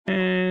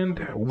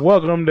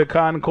Welcome to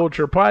Con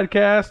Culture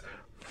Podcast.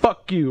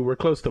 Fuck you. We're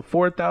close to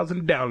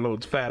 4,000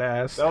 downloads, fat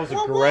ass. That was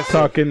aggressive.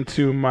 Talking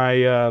to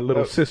my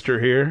little sister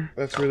here.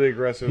 That's really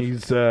aggressive.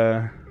 He's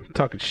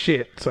talking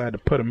shit, so I had to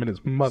put him in his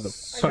motherfucking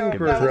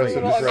Super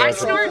aggressive. I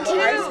snort too.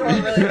 I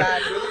snort really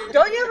bad.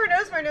 Don't you ever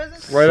notice my nose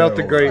is Right out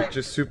the gate,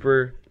 just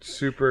super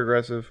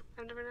aggressive.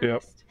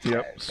 Yep.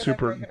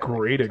 Super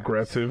great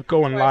aggressive.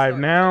 Going live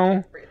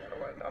now.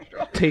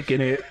 Taking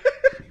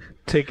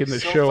the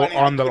show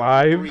on the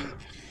live.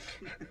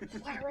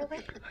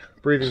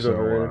 Breathing's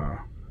overrated.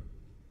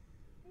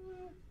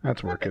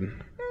 That's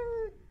working.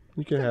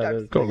 You can have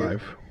it. Go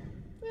live.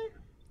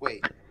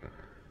 Wait.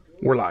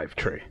 We're live,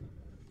 Trey.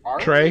 Are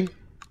Trey,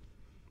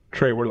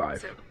 we? we're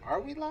live.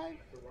 Are we live?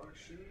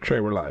 Trey,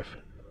 we're live.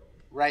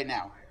 Right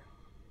now.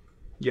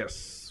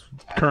 Yes,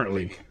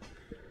 currently.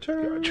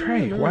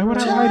 Trey, why would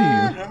I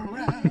lie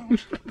to you?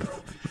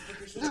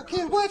 Look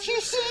at what you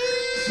see.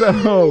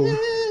 So,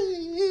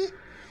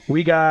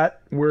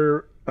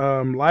 we're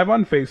live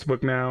on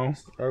Facebook now,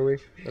 Are we?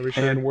 Are we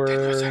sure? and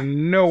we're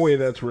no way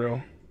that's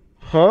real.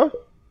 Huh?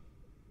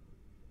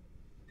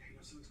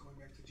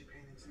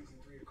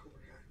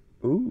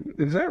 Ooh.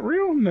 Is that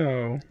real?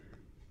 No,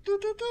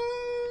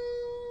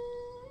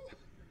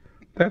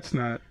 that's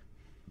not.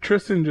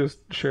 Tristan just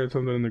shared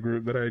something in the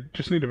group that I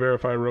just need to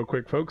verify real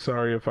quick, folks.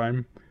 Sorry if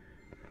I'm.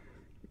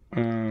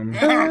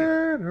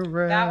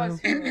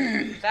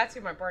 That's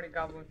who my party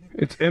goblin.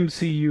 It's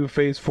MCU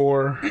Phase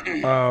 4.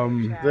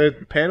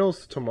 The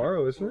panel's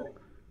tomorrow, isn't it?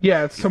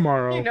 Yeah, it's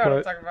tomorrow. You know what I'm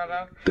but talking about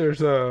now.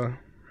 there's a.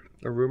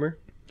 A rumor?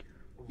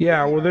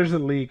 Yeah, well, there's a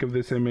leak of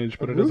this image,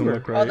 but it doesn't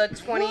look Oh, right. the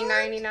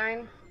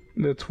 2099?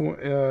 The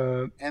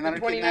And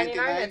Arcade 2099?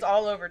 99. It's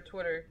all over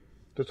Twitter.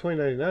 The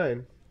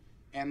 2099.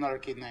 And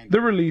Arcade 99.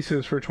 the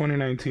releases for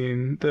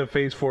 2019, the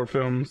Phase 4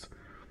 films,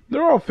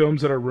 they're all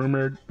films that are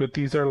rumored, but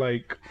these are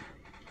like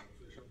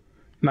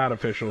not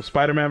official.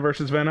 Spider-Man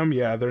versus Venom,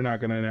 yeah, they're not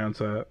going to announce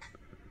that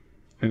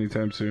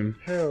anytime soon.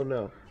 Hell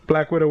no.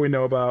 Black Widow we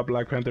know about,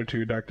 Black Panther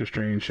 2, Doctor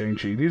Strange,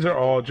 Shang-Chi. These are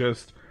all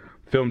just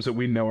films that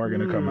we know are going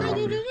to come out.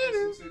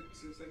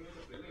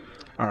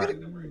 All right.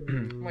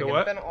 Like,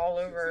 what? it's been all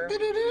over.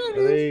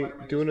 Are they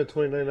doing a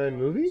 2099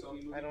 movie?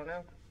 I don't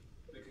know.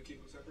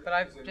 But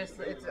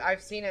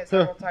I've seen it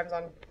several times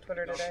on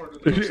Twitter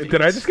today.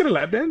 Did I just get a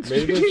lap dance?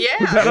 Maybe. Yeah.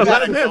 Got a lap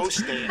Got a dance.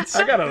 ghost dance.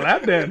 I got a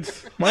lap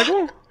dance.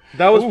 Michael?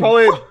 That was Ooh.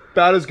 probably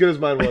about as good as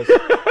mine was. Back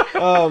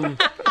at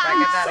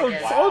that So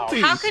again.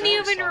 salty. How can you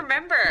even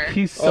remember?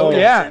 He's so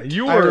yeah.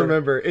 You I were.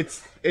 remember.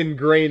 It's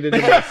ingrained into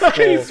my skull.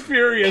 He's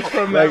furious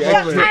from that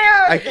Like, moment.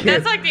 I can't.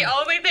 That's like the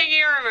only thing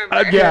you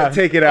remember. Yeah,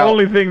 take it out.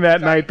 Only thing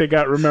that night that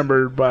got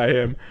remembered by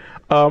him.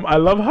 I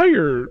love how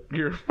your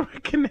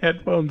fucking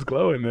headphones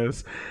glow in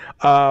this.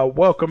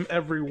 Welcome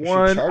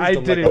everyone. charge I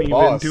them like didn't a even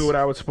boss. do what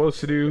I was supposed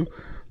to do.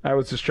 I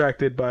was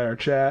distracted by our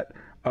chat.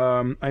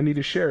 I need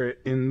to share it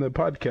in the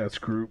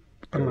podcast group.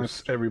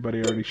 Unless everybody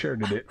already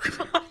shared it.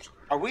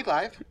 Are we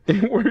live?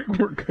 we're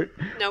good.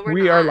 No, we're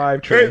we not. are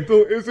live, Trey.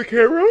 Is the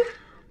camera?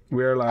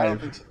 We are I don't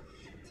think live. so.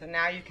 So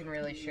now you can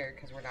really share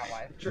because we're not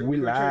live. We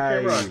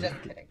live. Just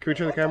kidding. Can we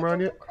turn the camera on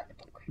yet?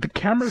 The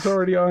camera's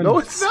already on. No,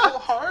 it's So not.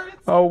 hard.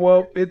 Oh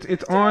well,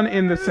 it's on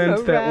in the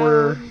sense that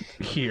we're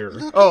here.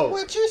 Oh,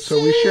 What you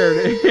So we shared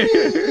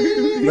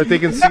it. but they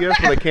can see us,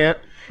 but they can't.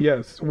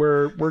 Yes,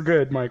 we're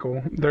good,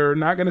 Michael. They're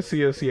not gonna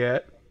see us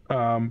yet, but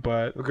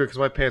Okay, because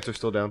my pants are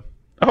still down.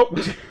 oh,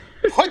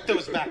 Put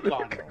those back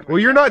on. Well,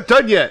 you're not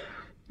done yet.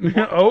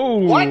 oh,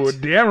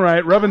 What? damn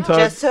right, rub and tug.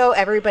 Just so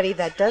everybody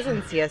that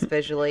doesn't see us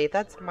visually,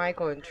 that's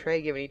Michael and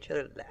Trey giving each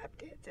other lap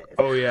dances.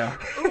 Oh yeah,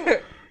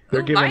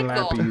 they're giving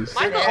Michael. lappies.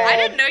 Michael, I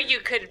didn't know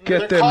you could.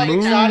 Get They're them called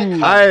exotic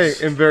moves. I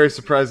am very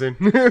surprising.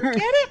 Get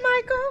it,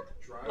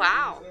 Michael?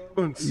 Wow.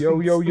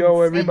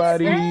 Yo,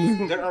 everybody.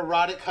 They're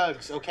erotic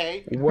hugs,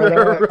 okay? What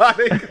up?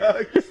 Erotic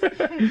hugs.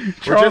 We're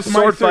Charles just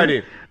sword Meister-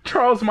 fighting.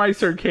 Charles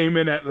Meister came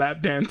in at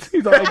lap dance.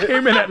 He's all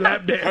came in at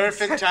lap dance.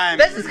 Perfect time.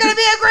 This is gonna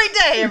be a great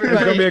day, It's gonna be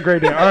everybody. a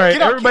great day. All right,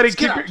 Get up, everybody,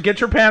 kids, get get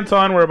your pants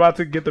on. We're about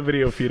to get the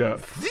video feed up.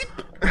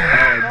 All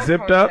right,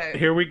 zipped up. Okay.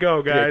 Here we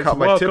go, guys. caught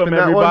my tip Welcome in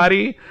that one.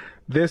 everybody.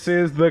 This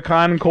is the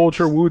Con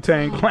Culture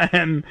Wu-Tang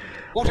Clan.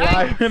 Wu-Tang.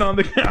 Live and on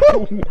the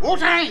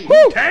Wu-Tang.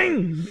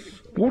 Wu-Tang.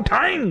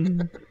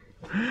 Wu-Tang.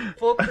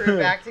 Full crew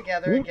back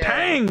together again.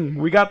 Wu-Tang.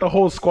 We got the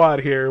whole squad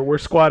here. We're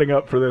squatting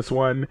up for this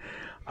one.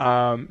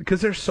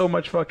 Because there's so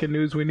much fucking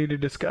news we need to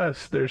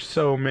discuss. There's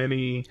so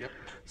many.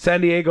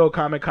 San Diego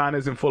Comic-Con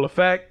is in full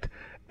effect.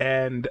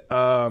 And,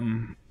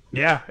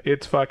 yeah,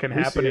 it's fucking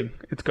happening.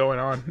 It's going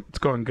on. It's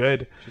going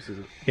good.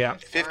 Yeah.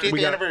 50th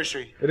We got-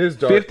 anniversary. It is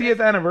dark.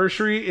 50th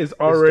anniversary is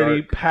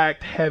already dark.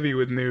 packed heavy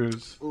with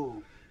news.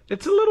 Ooh.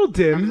 It's a little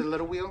Remember the dim.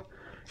 little wheel?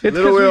 It's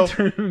Little because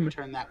wheel. we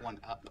Turn that one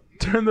up.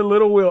 turn the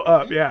little wheel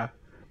up. Yeah.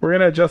 We're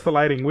going to adjust the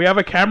lighting. We have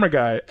a camera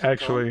guy,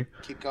 actually.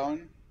 Keep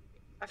going.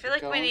 I feel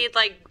like we Going. need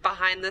like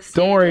behind the scenes.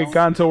 Don't worry,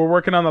 Gonzo. We're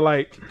working on the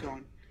light. Keep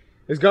going.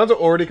 Is Gonzo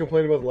already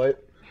complaining about the light?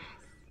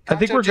 I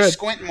think Gonzo, we're just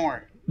good. squint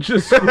more.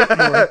 Just scoot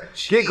more.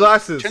 Get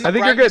glasses. Turn the I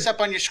think you're brightness good.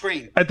 up on your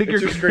screen. I think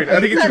It's you're your screen. I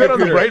think it's good on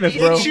the computer. brightness,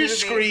 bro. It's your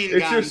screen,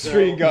 It's your Gonzo.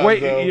 screen, Gonzo.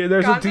 Wait, yeah,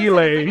 there's a Gonzo's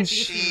delay. like a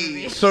DC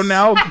movie. So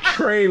now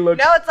Trey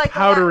looks No, it's like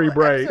powdery the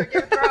bright. episode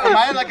Game of Am Thrones.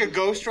 I like a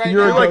ghost right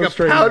You're now? You're like a Ghost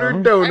right powdered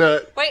now.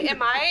 donut. Wait,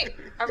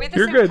 are we the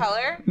You're same good.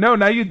 color? No,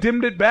 now you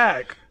dimmed it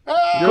back. You're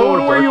a Go little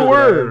to where you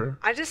darker than were.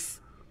 I just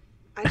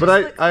But I-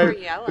 look I- more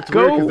yellow. it's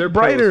weird 'cause Go they're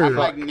brighter. I'm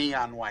like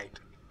neon white.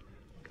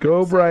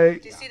 Go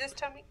bright. Do you see this,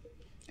 Tommy?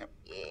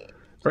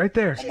 Right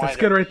there. That's white.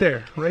 good right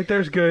there. Right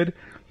there's good.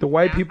 The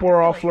white people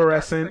are all Like the dark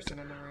fluorescent. person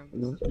in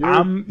the room.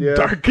 I'm Yeah.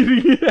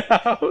 darkening it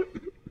out.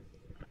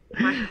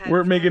 My head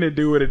We're making it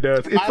do what it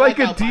does. It's I like like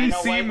a albino DC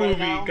white right movie.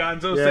 now.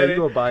 Gonzo Yeah, said you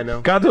go it.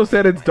 albino. Gonzo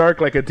said it's dark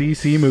like a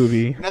DC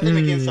movie. Nothing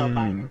against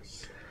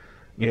albinos.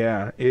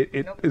 Yeah,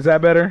 is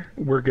that better?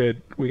 We're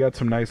good. We got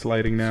some nice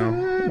lighting now.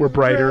 We're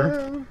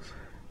brighter.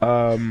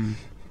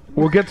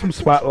 We'll get some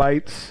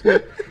spotlights.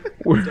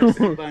 Buns.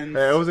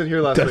 Hey, I wasn't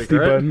here last Dusty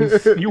week, right?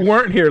 buns. You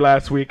weren't here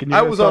last week, and you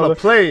I just was saw on a the-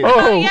 plane.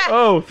 Oh, yeah.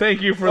 oh!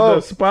 Thank you for Oh,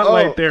 the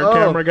spotlight oh, there, oh.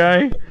 camera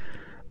guy.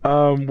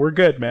 We're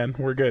good, man.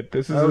 We're good.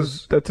 This is I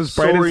was that's as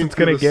bright as soaring it's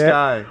gonna through the get.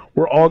 sky.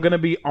 We're all gonna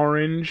be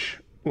orange,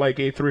 like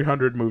a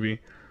 300 movie.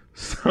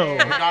 So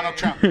Donald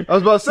Trump. I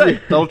was about to say,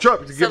 Donald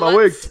Trump to So get my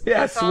wig. let's-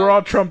 yes, let's we're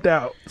all trumped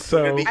out.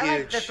 So Gonna be- I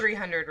like the Huge.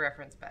 300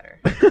 reference better.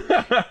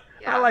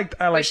 I like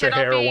we the should all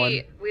hair be.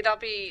 one. We'd all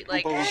be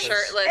like Oompa Loompas.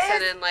 shirtless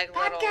and in like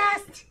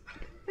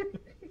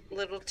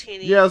little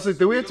teeny. Yeah, I was like,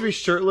 do we have to be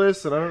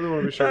shirtless? And I don't really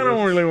want to be I shirtless.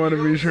 don't really want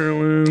to be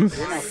shirtless.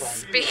 No fun.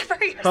 Speak for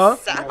Huh?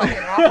 yourself.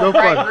 No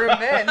Right fun. room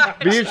then.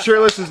 Being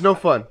shirtless is no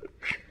fun.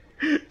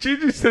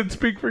 Gigi said,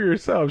 "Speak for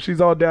yourself."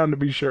 She's all down to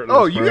be shirtless.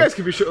 Oh, you bro. guys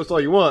can be shirtless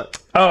all you want.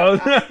 Oh,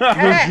 Hey, don't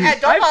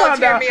I found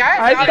volunteer out. me.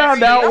 I I found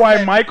see out why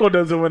nothing. Michael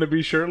doesn't want to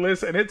be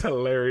shirtless, and it's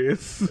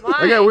hilarious.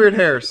 I got weird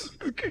hairs.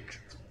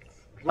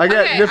 I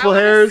got Okay, nipple I wanna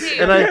hers, see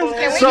and your I nipple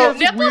hairs. so Can we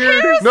do nipple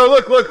hairs? No,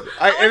 look.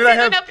 I And wanna I see the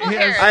have nipple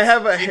hairs. I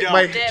have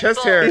my Nipple.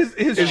 chest hair His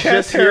is chest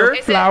just hair here, Is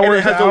it- flowers and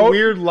it has out. a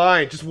weird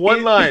line, just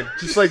one line,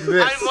 just like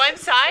this, On one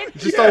side.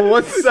 just on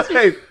one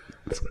side.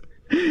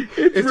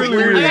 It's It's really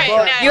weird weird. as Okay,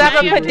 fuck. now You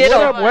have a now padiddle.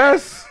 What up,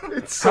 Wes?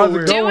 It's so How's it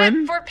weird. Do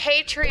going? it for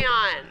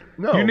Patreon.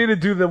 No, You need to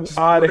do the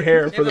odd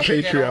hair for the Give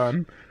it a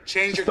Patreon.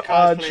 Change your The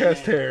odd cosplay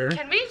chest name. hair.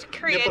 Can we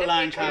create Nipple a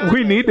line Patreon? cosplay.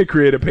 We need to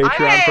create a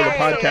Patreon for the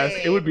Hey.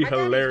 podcast. It would be My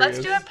daddy- hilarious. Let's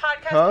do a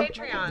podcast Huh?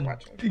 Patreon.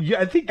 Yeah,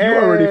 I think you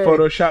already Hey.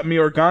 photoshopped me,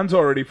 or Gonzo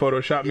already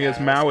photoshopped me Yeah, as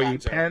it's Maui,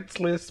 Gonzo.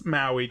 pantsless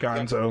Maui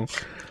Gonzo.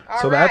 All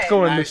So that's right.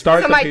 going to Nice.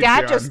 start So the my Patreon.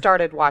 dad just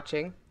started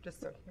watching.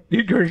 Just so.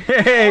 You go,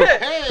 hey,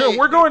 Hey.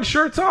 we're going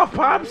shirts off,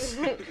 pops.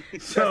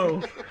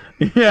 So,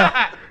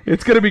 yeah,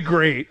 it's gonna be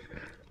great.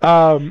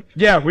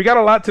 Yeah, we got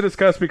a lot to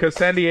discuss because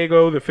San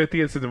Diego, the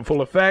 50th, is in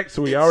full effect.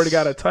 So we already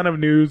got a ton of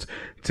news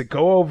to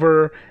go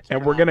over,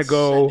 and we're gonna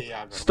go San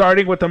Diego.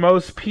 starting with the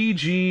most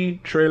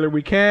PG trailer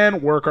we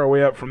can, work our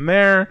way up from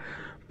there.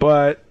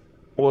 But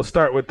we'll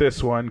start with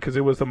this one because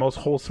it was the most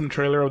wholesome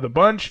trailer of the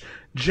bunch.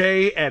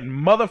 Jay and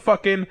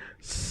motherfucking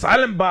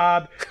Silent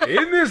Bob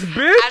in this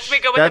bitch. As we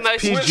go with That's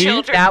the most PG?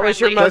 children That was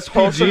your friendly. most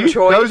wholesome PG?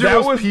 choice. That was your That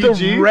most was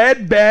PG? the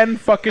red band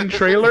fucking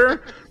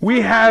trailer.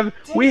 We have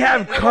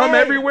come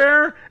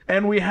everywhere,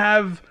 and we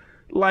have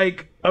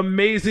like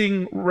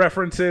amazing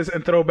references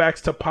and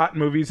throwbacks to pot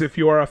movies. If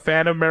you are a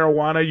fan of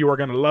marijuana, you are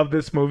gonna love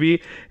this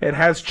movie. It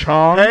has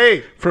Chong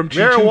Hey, from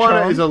Cheech and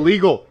marijuana Chong. is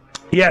illegal.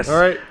 Yes, All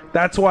right.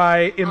 That's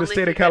why in Only the state if of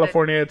you get it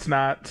California it's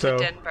not. So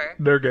Denver.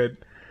 they're good.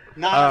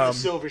 Not on the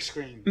silver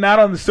screen. Not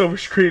on the silver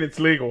screen. It's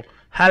legal.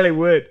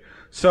 Hollywood.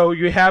 So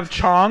you have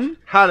Chong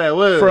How that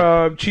live?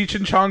 from Cheech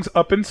and Chong's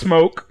Up in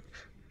Smoke.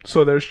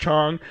 So there's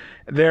Chong.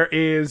 There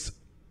is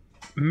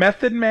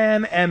Method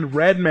Man and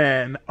Red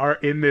Man are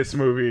in this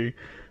movie.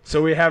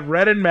 So we have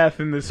Red and Meth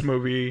in this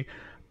movie,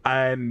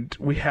 and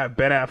we have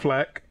Ben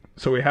Affleck.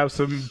 So we have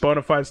some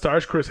bona fide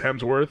stars. Chris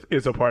Hemsworth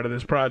is a part of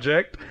this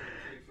project.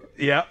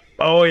 Yeah.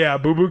 Oh yeah,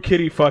 Boo Boo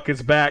Kitty Fuck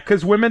is back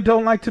because women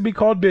don't like to be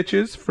called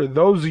bitches. For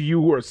those of you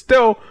who are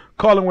still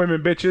calling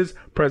women bitches,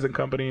 present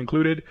company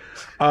included,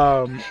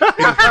 it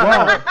is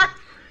wrong.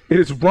 It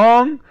is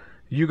wrong.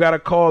 You gotta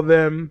call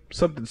them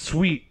something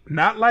sweet,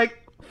 not like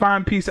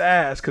fine piece of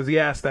ass, because he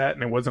asked that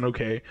and it wasn't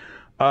okay.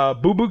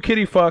 Boo Boo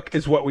Kitty Fuck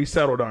is what we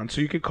settled on.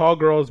 So you could call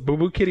girls Boo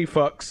Boo Kitty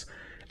Fucks,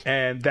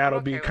 and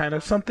that'll be with kind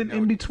of that. something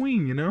in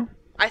between, you know.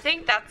 I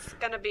think that's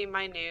gonna be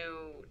my new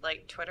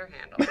like Twitter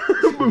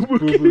handle. Boo Boo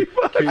Kitty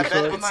Fuck. I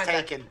bet it's Mine.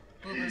 taken.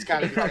 It's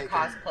gotta be taken.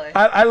 Cosplay.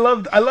 I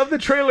love the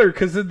trailer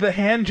because of the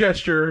hand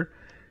gesture.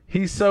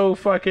 He's so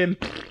fucking,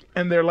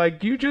 and they're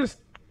like, you just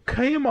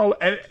came all.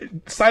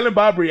 And Silent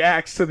Bob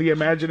reacts to the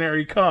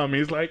imaginary cum.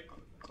 He's like,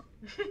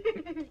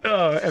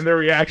 and their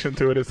reaction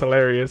to it is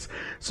hilarious.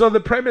 So the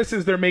premise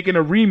is they're making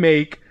a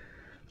remake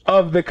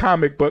of the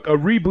comic book, a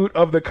reboot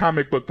of the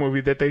comic book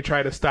movie that they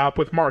try to stop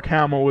with. Mark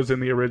Hamill was in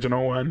the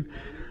original one,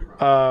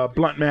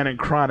 Blunt Man and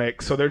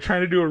Chronic. So they're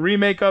trying to do a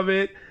remake of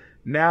it.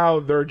 Now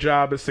their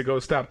job is to go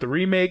stop the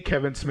remake.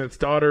 Kevin Smith's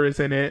daughter is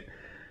in it,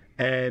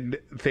 and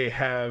they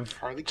have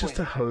Harley just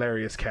Quinn. a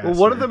hilarious cast. Well,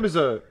 one of man.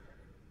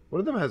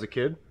 them has a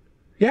kid.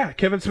 Yeah,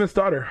 Kevin Smith's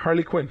daughter,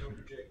 Harley Quinn.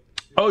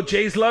 Oh,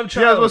 Jay's love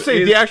child. Yeah, I was gonna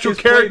say, the actual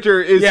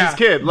character is his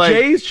kid, like-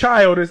 Jay's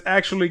child is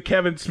actually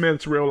Kevin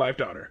Smith's real life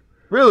daughter.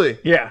 Really?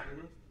 Yeah,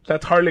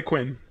 that's Harley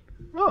Quinn.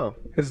 Oh.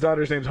 His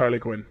daughter's name's Harley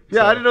Quinn.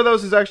 Yeah, So, I didn't know that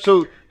was his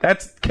actual.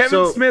 That's Kevin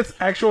So- Smith's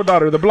actual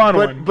daughter, the blonde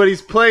one. But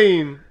he's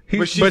playing.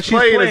 But she's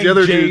playing as the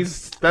other Jay's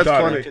dudes. That's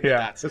daughter. funny.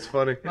 Yeah, That's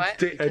funny.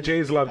 What?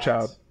 Jay's love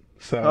child.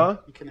 So. Huh?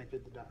 You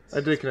connected the dots.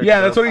 I did connect.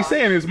 Yeah, the that's dots. what he's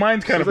saying. His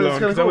mind's kind of So that's blown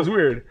kinda because that was cool.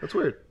 weird. That's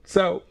weird.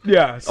 So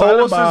yeah, Silent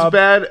Almost Bob. as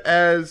bad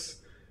as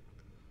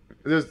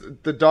there's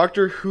the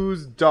Doctor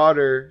Who's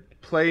daughter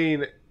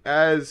playing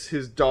as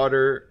his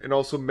daughter and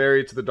also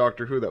married to the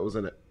Doctor Who that was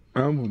in it.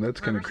 Oh, that's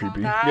kind of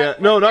creepy. That- Yeah,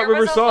 no, not there was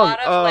River a Song. lot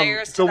of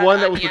layers to the one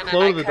that onion was the and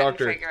clone I of the couldn't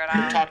Doctor. figure it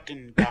You're out.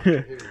 talking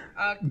Doctor Who.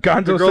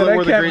 Gonzo The girl said that I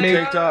wore the can't green make.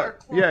 tank top.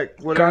 Yeah,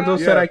 whatever. Gonzo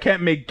yeah. said I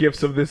can't make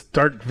gifs of this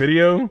dark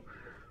video.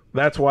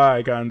 That's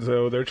why,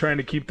 Gonzo. They're trying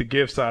to keep the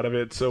gifts out of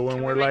it. So when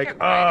Can we we're make like, it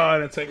brighter? oh,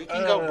 and it's like, We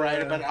can go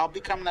brighter, but I'll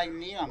become like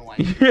neon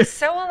white.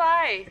 So will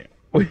I.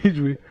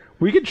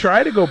 we could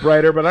try to go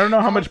brighter, but I don't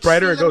know how much Just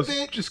brighter a it goes.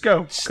 little bit. Just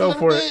go. Just a Go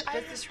little for bit.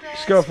 it.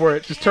 Just go for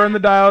it. Just turn the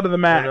dial to the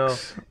I know.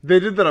 max. They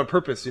did that on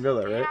purpose. You know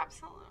that, right?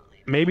 Absolutely.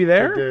 Maybe They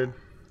there. did.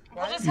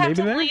 We'll just have Maybe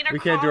to there? lean across We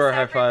can't do our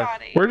high five.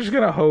 everybody. We're just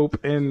gonna hope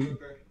and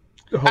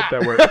hope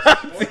that works.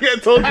 See, I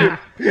told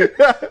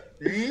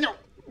you. No.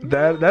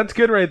 That's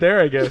good right there,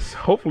 I guess.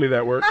 Hopefully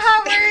that works.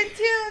 Ah, we're in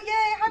two! Yay!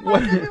 High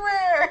What? fives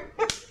everywhere!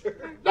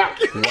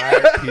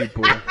 White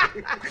people.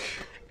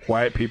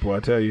 White people, I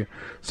tell you.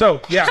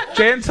 So, yeah,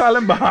 Jay and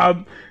Silent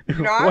Bob.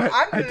 I'm What?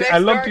 the I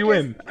next lumped you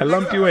in. darkest. I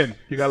lumped you in.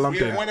 You got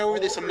lumped We in. went over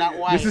this. I'm not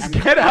white. This is I'm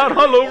Get Out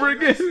all over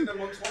again.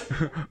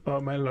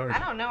 Oh, my lord. I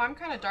don't know. I'm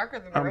kind of darker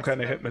than the I'm rest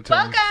kind of them.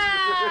 hypnotized.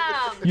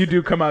 Welcome! You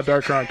do come out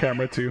darker on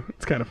camera, too.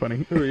 It's kind of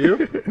funny. Who are you?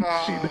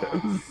 She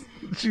does.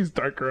 She's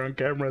darker on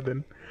camera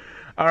than.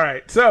 All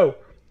right, so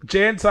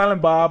Jay and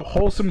Silent Bob,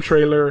 wholesome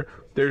trailer.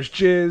 There's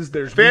jizz.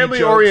 There's Family weed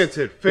jokes,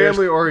 oriented. there's-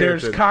 Family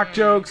oriented. There's cock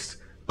jokes.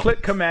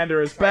 Click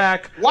Commander is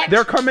back. What?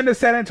 They're coming to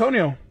San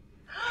Antonio.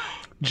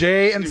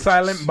 Jay and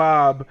Silent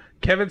Bob,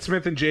 Kevin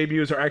Smith and Jay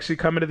Buse are actually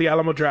coming to the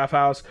Alamo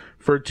Drafthouse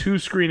for 2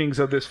 screenings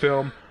of this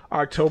film,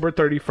 October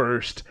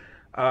 31st,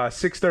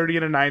 6:30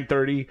 and a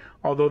 9:30.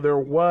 Although there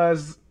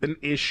was an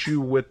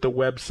issue with the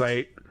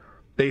website.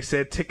 They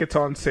said tickets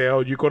on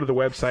sale. You go to the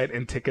website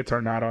and tickets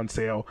are not on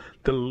sale.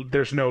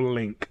 There's no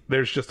link.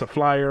 There's just a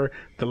flyer.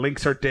 The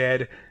links are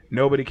dead.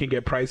 Nobody can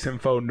get price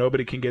info.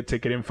 Nobody can get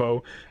ticket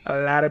info. A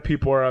lot of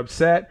people are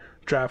upset.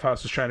 Draft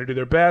House is trying to do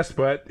their best,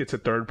 but it's a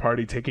third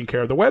party taking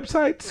care of the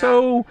website.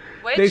 So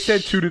they Which-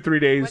 said 2 to 3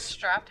 days. Which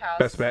draft house?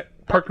 Best bet.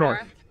 Park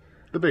North.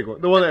 The big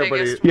one. The one The that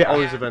everybody biggest Yeah, one.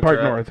 always events Park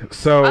are at. North.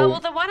 So Oh, well,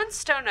 the one in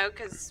Stone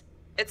Oak is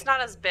it's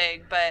not as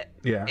big, but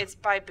Yeah. it's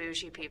by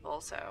bougie people,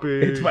 so.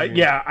 it's like,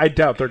 yeah, I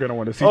doubt they're gonna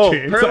want to see. Oh,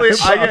 Jay and apparently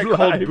Silent I Bob get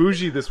called live.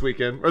 bougie this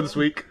weekend or this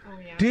week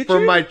Did for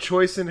you? my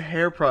choice in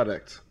hair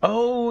product.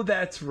 Oh,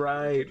 that's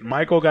right.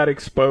 Michael got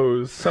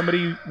exposed.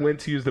 Somebody went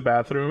to use the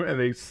bathroom and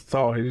they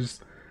saw his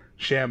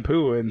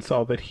shampoo and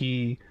saw that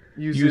he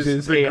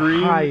uses the a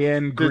green,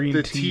 high-end green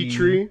the tea. tea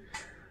tree,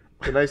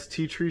 the nice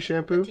tea tree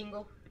shampoo.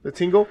 Tingle. The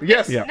tingle.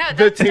 Yes. Yeah. No, The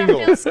that stuff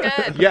tingle. feels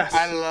good. Yes.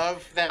 I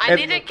love that. I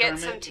need the to get permit.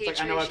 some It's tea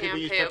like, I know why tree people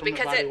use shampoo Peppermint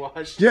because body it-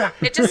 wash. Yeah.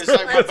 It just It's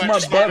like my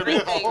cleanses butt.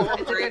 everything.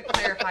 It's a good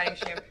clarifying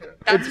shampoo.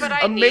 That's what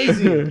I need.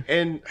 Amazing.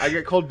 And I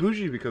get called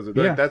bougie because of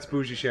that. Yeah. That's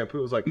bougie shampoo.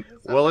 It was like,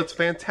 well, it's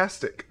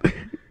fantastic. It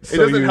So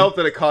doesn't you- help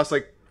that it costs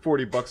like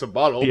 $40 a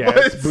bottle. Yeah, but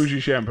it's bougie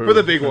shampoo for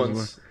the big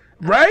ones.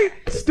 right?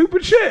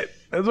 Stupid shit.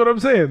 That's what I'm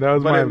saying. That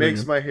was But my it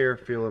makes opinion. my hair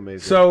feel amazing.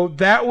 So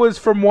that was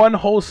from one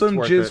wholesome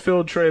worth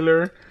jizz-filled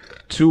trailer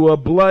to a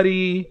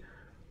bloody,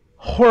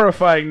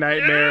 horrifying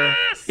nightmare.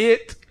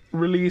 It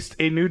released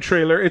a new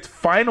trailer, its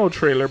final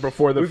trailer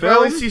before the we film.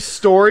 finally see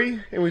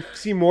story and we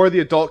see more of the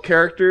adult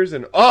characters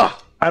and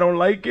I don't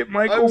like it,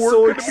 Michael. I'm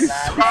so We're gonna be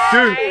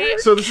excited. Dude,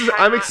 so this is I'm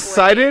cannot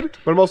excited,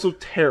 but I'm also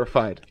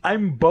terrified.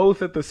 I'm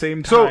both at the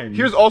same So time.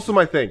 here's also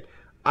my thing.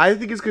 I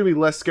think it's gonna be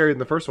less scary than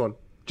the first one.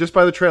 Just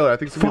by the trailer, I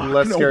think it's gonna be Fuck,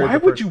 less no, scary why than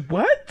the would first. you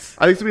what?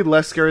 I think it's gonna be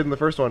less scary than the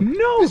first one. No,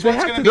 they one's have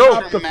gonna to be No,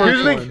 top the dramatic. first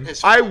Here's the one. thing.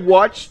 I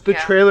watched the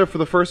Yeah. trailer for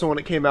the first one when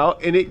it came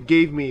out, and it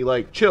gave me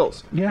like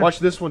chills. Yeah. Watch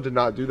this one did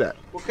not do that.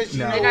 Because you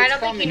No. know And I what's don't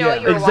think coming. you know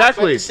what you were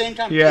Exactly. But at the same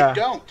time, Yeah. they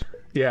don't.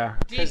 Yeah.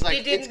 Because, like,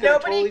 it's Did gonna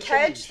nobody totally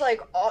catch change.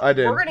 like all, I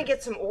did. We're gonna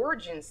get some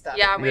origin stuff.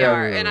 Yeah, we Yeah.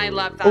 are, and I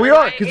love that. Well, we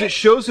are I- because it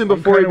shows him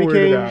before he kinda weirded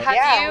became. out. Have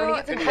Yeah, you, when he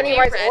gets into have you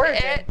Pennywise read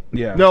origin. it?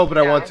 Yeah. No, but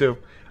I Yeah. want to.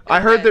 I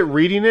heard Okay. that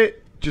reading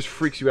it just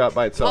freaks you out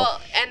by itself.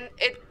 Well, and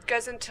it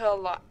goes into a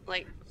lot.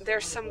 Like,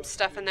 there's some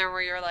stuff in there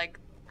where you're like,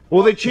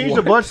 Well, they changed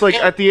a What? bunch. Like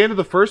at the end of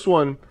the first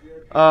one,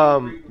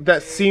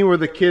 that scene where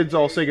the kids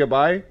all say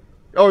goodbye,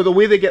 or the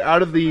way they get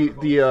out of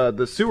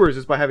the sewers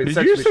is by having Did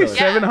sex you with say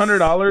each other.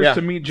 $700 Yeah.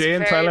 to meet Jay and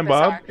very Silent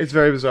bizarre. Bob? It's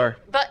very bizarre.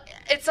 but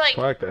it's like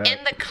Fuck that. in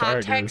the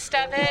Sorry, dude. context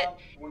of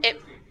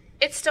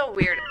it's still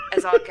weird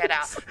as all get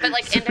out. But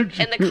like in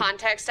the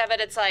context of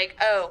it, it's like,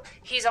 oh,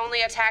 he's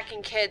only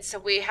attacking kids, so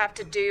we have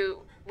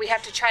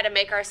to try to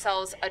make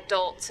ourselves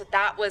adults. So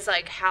that was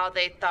like how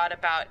they thought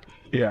about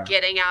Yeah.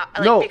 getting out,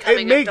 like No,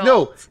 becoming no.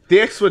 adults.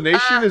 The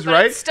explanation is but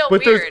right, it's still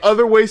but there's weird.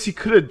 other ways he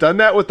could have done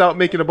that without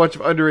making a bunch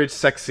of underage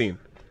sex scene.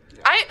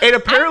 And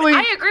apparently,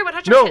 I agree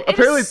 100%. no, It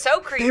apparently is so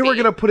creepy. they were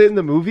gonna put it in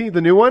the movie,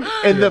 the new one,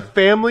 and the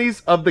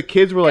families of the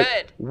kids were like,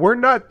 Good. "We're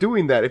not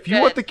doing that. If you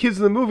Good. want the kids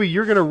in the movie,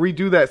 you're gonna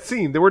redo that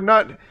scene. They were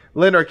not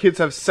letting our kids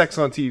have sex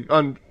on TV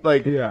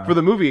for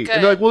the movie." Good.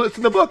 And they're like, "Well, it's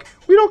in the book.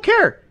 We don't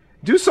care.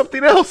 Do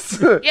something else."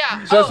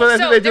 Yeah. So that's why I think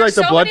they do like there's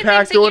the so blood many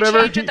pact things or that you whatever.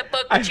 change with the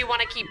book, but you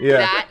want to keep Yeah,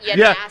 that. You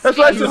yeah. That's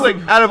why I nasty. was like,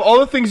 out of all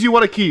the things you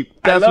want to keep,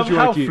 I that's love what you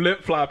how want to keep.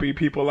 flip floppy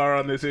people are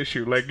on this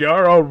issue. Like y'all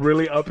are all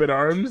really up in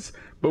arms,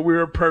 but we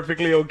were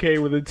perfectly okay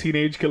with a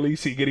teenage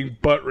Khaleesi getting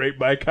butt raped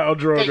by Khal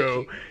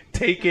Drogo,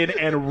 taken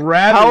and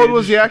ravaged. How old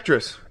was the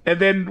actress? And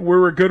then we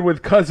were good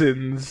with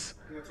Cousins.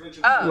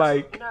 Oh,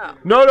 Like,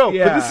 no. No,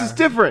 Yeah. but this is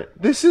different.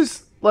 This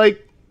is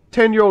like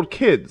 10-year-old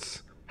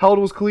kids. How old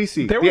was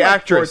Khaleesi? They were the like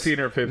actress. 14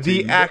 or 15.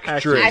 The The actress.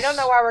 actress. I don't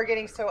know why we're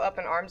getting so up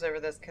in arms over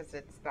this because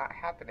it's not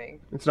happening.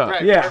 It's not.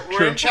 Right. Yeah, we're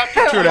true. in chapter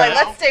Like, 2 now.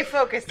 let's stay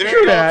focused. They're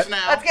here. that. adults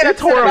now. Let's get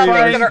It's upset about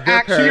horrifying. things that are They're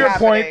actually To your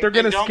happening. point, they're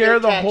gonna And don't scare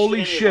get the attached to holy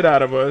any of shit them.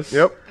 out of us.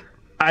 Yep.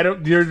 I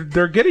don't.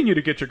 They're getting you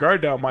to get your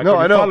guard down, Michael. No,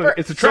 I You know. follow it.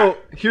 It's a trap. So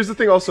here's the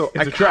thing. Also,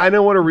 I a trap. kind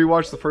of want to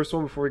rewatch the first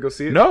one before we go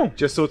see it. No.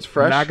 just so it's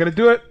fresh. Not gonna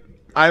do it.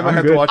 I might I'm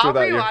have good. to watch it I'll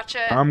without you. rewatch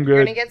it. I'm We're good.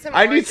 gonna get some.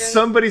 I need origins.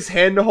 somebody's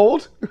hand to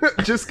hold.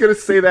 Just gonna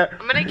say that.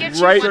 I'm gonna get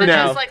you right one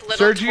now. of those like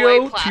little toy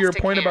Sergio, to plastic your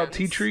point about hands.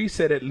 Tea Tree,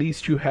 said at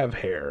least you have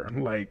hair.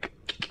 Like,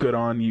 good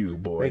on you,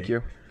 boy. Thank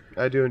you.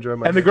 I do enjoy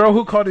my. And the hair. girl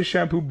who called his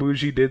shampoo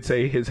bougie did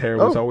say his hair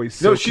was always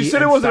silky no. She said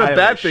it and wasn't a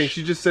bad stylish. thing.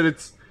 She just said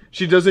it's.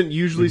 She doesn't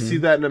usually see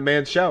that in a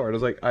man's shower. And I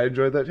was like, I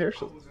enjoyed that hair.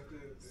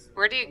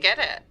 Where do you get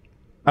it?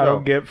 I No.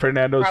 don't get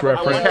Fernando's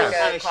Probably I reference. wonder like what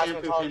a kind of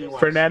shampoo cosmetologist. Penny was.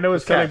 Fernando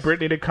is telling Cass.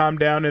 Brittany to calm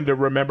down and to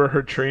remember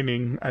her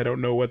training. I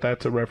don't know what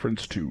that's a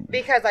reference to.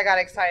 Because I got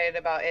excited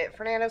about it.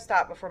 Fernando,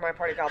 stop before my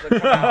party goblin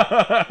comes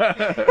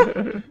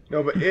out.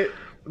 No, but it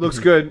looks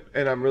good,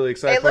 and I'm really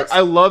excited It for it. looks-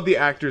 I love the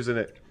actors in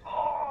it.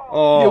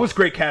 Oh, It was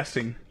great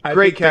casting. I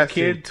Great think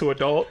casting. The kid to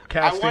adult I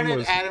casting wanted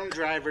was. Adam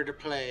Driver to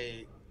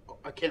play.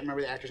 I can't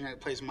remember the actor's name that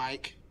plays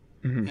Mike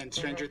in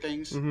Stranger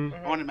Things. I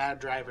wanted Adam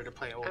Driver to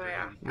play older.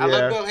 yeah. him. I Yeah.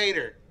 love Bill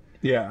Hader.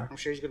 Yeah. I'm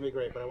sure he's gonna be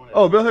great, but I wanted.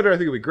 Oh, Bill Hader, I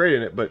think would be great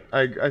in it, but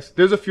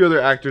there's a few other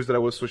actors that I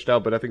would have switched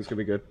out, but I think it's gonna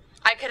be good.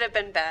 I could have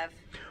been Bev.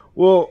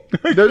 Well,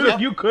 there's a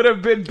You could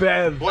have been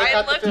Bev. Boy, I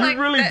got the look film. like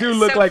really the- do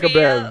look like a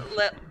Sophia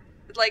Bev.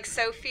 Like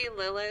Sophie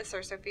Lillis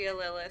or Sophia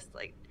Lillis.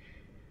 Like,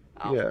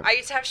 oh. Yeah. I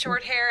used to have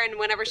short hair, and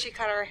whenever she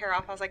cut her hair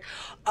off, I was like,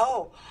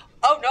 oh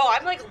no,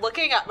 I'm like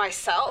looking at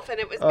myself, and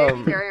it was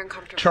very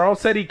uncomfortable. Charles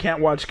said he can't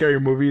watch scary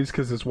movies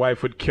because his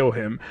wife would kill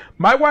him.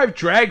 My wife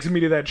drags me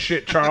to that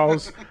shit,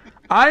 Charles.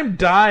 I'm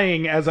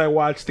dying as I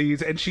watch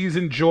these, and she's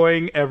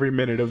enjoying every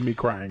minute of me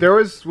crying. There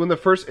was when the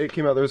first It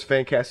came out, there was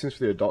fan castings for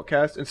the adult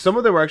cast, and some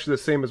of them were actually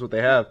the same as what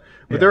they have.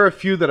 But Yeah. there are a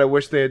few that I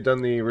wish they had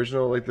done the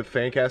original, like the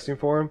fan casting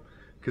for them,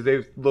 because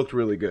they looked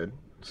really good.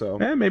 So,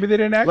 Maybe they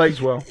didn't act like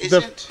as well. the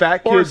Isn't-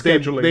 fat Or kids, they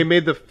scheduling.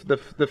 made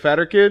the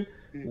fatter kid.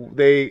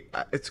 They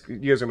it's you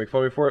guys are gonna make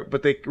fun of me for it,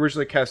 but they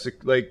originally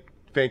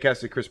fan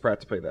casted Chris Pratt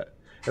to play that,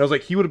 and I was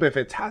like, he would have been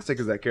fantastic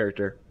as that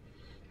character.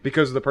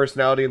 Because of the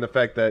personality and the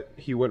fact that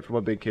he went from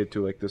a big kid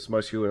to like this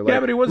muscular. Like, Yeah,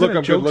 but he wasn't look, a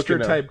I'm good looking jokester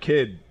now." type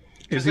kid.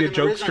 Is he a Like,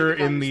 in the original, jokester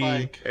he in becomes, the?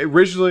 like-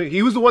 Originally,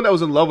 he was the one that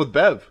was in love with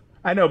Bev.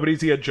 I know, but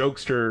is he a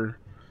jokester?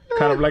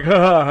 Kind of like ha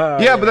ha ha.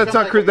 Yeah, but that's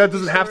not Chris. That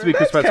doesn't have to be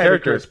Chris that's Pratt's kind of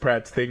character. Chris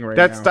Pratt's thing right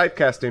That's now.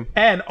 typecasting.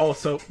 And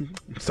also,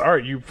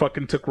 sorry, you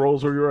fucking took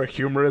roles where you're a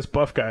humorous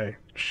buff guy.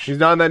 He's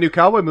not in that new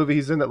cowboy movie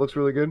he's in that looks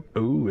really good.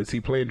 Ooh, is he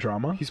playing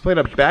drama? He's playing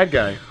a bad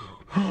guy,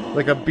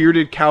 like a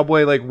bearded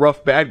cowboy, like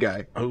rough bad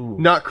guy. Ooh.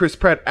 Not Chris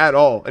Pratt at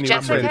all, and he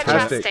was Jessica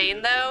fantastic.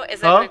 Chastain, though,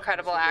 is Huh? an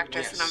incredible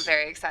actress, and I'm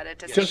very excited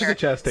to see Jessica her.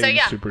 Chastain So is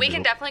yeah, super we dope.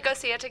 can definitely go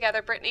see it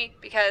together, Brittany,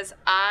 because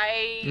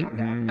I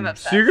am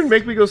obsessed. So you're gonna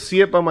make me go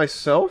see it by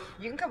myself?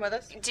 You can come with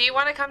us. Do you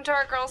want to come to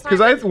our girls' night? Because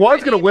with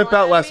Juan's gonna Brittany, wimp out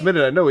Melanie? last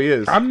minute. I know he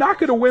is. I'm not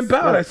gonna wimp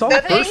out. I saw the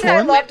The thing first that I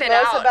one. loved Whip it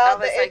most out. about I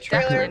was the like, It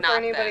trailer, definitely for not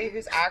anybody then.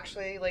 who's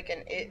actually like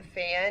an It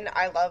fan,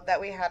 I love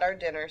that we had our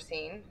dinner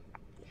scene.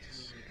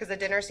 Because the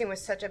dinner scene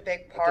was such a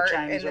big part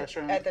Chinese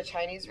restaurant. at the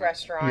Chinese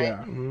restaurant.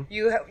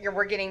 Yeah.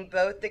 We're getting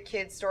both the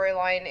kids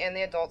storyline and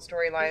the adult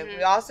storyline. Mm-hmm.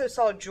 We also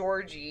saw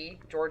Georgie.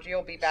 Georgie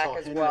will be back Saw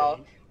as Henry.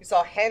 well. We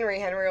saw Henry.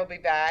 Henry will be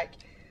back.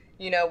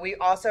 You know, we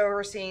also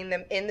are seeing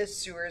them in the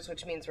sewers,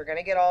 which means we're going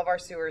to get all of our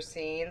sewer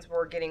scenes.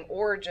 We're getting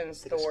origin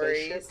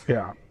stories. spaceship?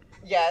 Yeah.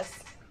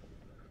 Yes.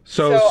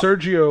 So So-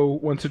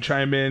 Sergio wants to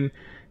chime in.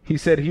 He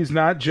said he's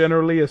not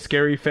generally a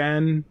scary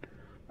fan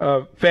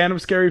of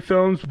scary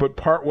films, but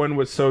part one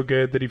was so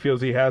good that he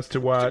feels he has to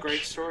It's a watch.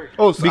 great story.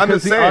 Oh, so I'm the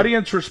Because the same.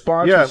 audience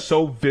response Yeah. was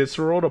so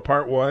visceral to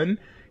part one.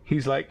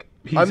 He's like,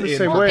 he's I'm the in.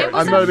 same way. It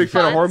was I'm not a big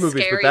fan of fun, horror movies,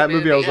 but scary that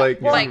movie I was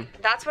like,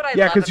 like that's what I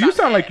Yeah, love because you about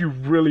sound it. like you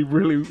really,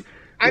 really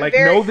I'm like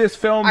very- know this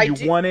film. I You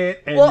do- want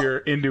it, and Well- you're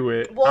into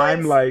it. Well,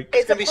 I'm like,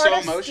 it's a gonna be part so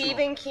of emotional.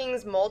 Stephen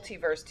King's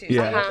multiverse too.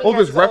 Yeah. Stephen King oh, there's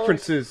has his own-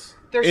 references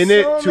there's in so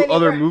it to many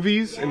other re-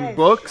 movies and Yes.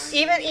 books.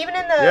 Even in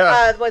the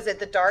Yeah. was it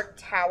the Dark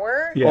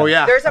Tower? yeah. Oh,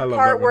 yeah. There's I a love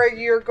part that one. where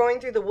you're going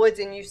through the woods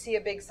and you see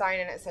a big sign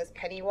and it says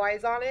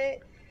Pennywise on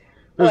it.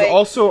 There's Like-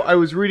 also I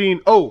was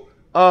reading.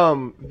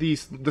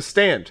 The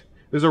Stand.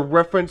 There's a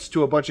reference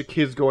to a bunch of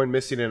kids going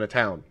missing in a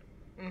town.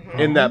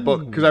 in that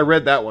book because I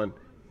read that one.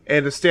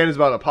 And The Stand is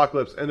about an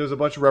apocalypse, and there's a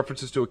bunch of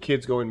references to a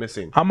kid's going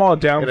missing. I'm all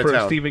down In a for a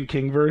town. Stephen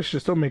King verse.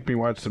 Just don't make me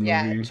watch the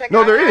movie. check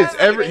No, out- there I is.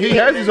 have, like, He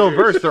has his own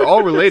verse. They're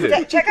all related.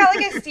 Check out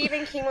like a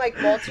Stephen King like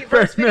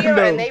multiverse video,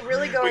 Fernando. and they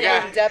really go into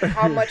in depth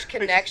how much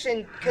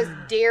connection because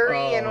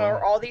Derry and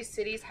all these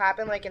cities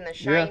happen like in The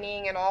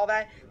Shining and all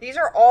that. These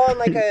are all in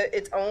like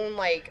its own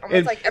like almost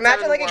And- like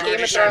imagine like a Its Game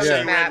own of Thrones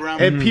Yeah.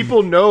 map. And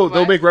people know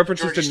they'll What? make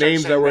references George to starts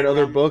names that saying were in Red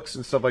other Rum. books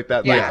and stuff like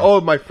that. Yeah. Like,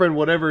 oh, my friend,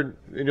 whatever, and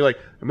you're like,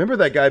 remember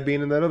that guy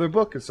being in that other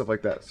book and stuff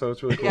like that. So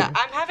it's really cool. Yeah,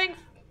 I'm having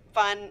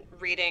fun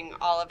reading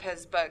all of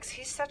his books.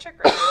 He's such a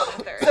great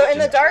author. So in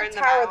the Just Dark turn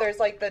them Tower, out. there's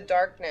like the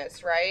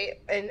darkness, right?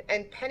 And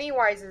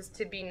Pennywise is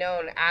to be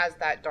known as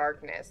that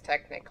darkness,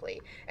 technically.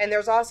 And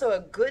there's also a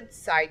good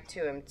side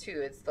to him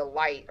too. It's the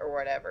light or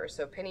whatever.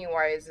 So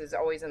Pennywise is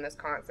always in this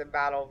constant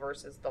battle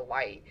versus the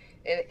light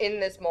in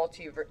this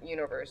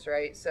multi-universe,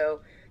 right?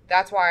 So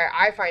that's why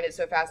I find it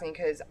so fascinating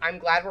because I'm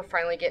glad we're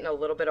finally getting a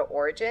little bit of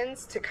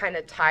origins to kind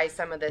of tie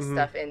some of this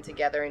stuff in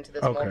together into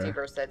this Okay.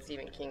 multiverse that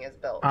Stephen King has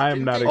built. I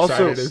am not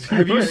Also, excited. as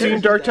have you seen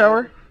Dark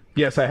Tower?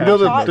 Yes, I have. You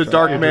know seen the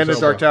Dark Man in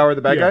Dark Tower,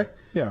 the bad Yeah. guy?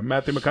 Yeah,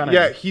 Matthew McConaughey.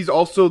 Yeah, he's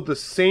also the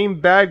same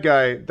bad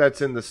guy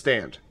that's in The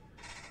Stand.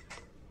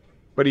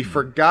 But he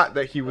forgot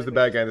that he was the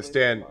bad guy in The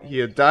Stand. He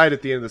had died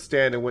at the end of The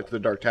Stand and went to the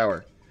Dark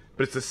Tower.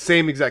 But it's the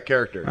same exact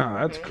character. Oh,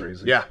 that's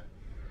crazy. Yeah.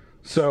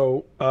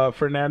 So,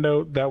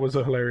 Fernando, that was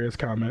a hilarious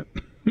comment.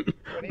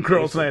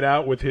 Girls' night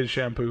out with his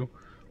shampoo.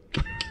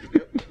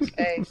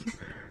 Hey.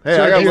 Hey,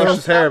 I got Sergio-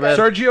 luscious hair, man.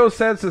 Sergio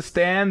says The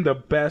Stand, the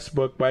best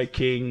book by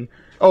King.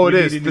 Oh, We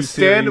it is. need a The new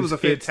Stand series. was a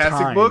It's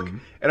fantastic time. book,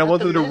 and I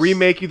want them to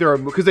remake either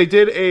because they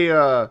did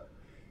a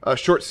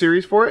short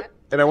series for it,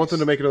 and I want them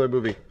to make another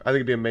movie. I think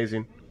it'd be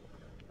amazing.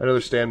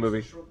 Another Stand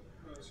movie.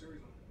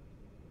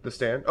 The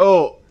Stand.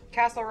 Oh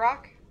Castle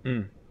Rock?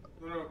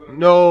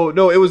 no,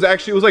 it was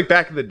like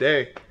back in the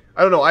day.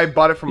 I don't know. I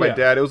bought it from my Yeah.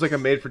 dad. It was like a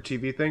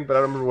made-for-TV thing, but I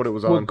don't remember what it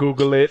was We'll on.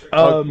 Google it.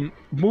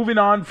 Moving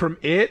on from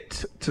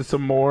it to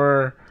some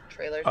more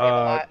Trailers we have a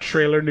lot.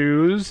 trailer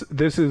news.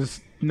 This is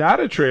not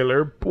a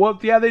trailer. Well,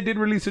 yeah, they did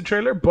release a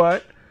trailer,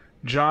 but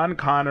John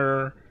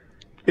Connor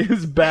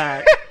is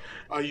back.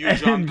 Are you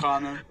John And-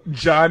 Connor?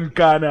 John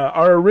Connor,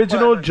 our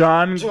original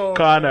John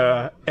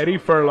Connor, Eddie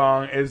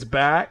Furlong is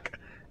back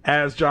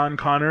as John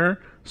Connor.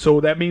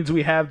 So that means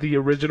we have the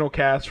original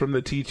cast from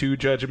the T2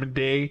 Judgment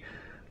Day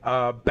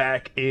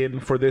back in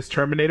for this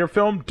Terminator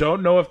film.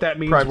 Don't know if that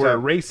means Prime we're time.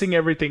 erasing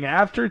everything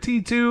after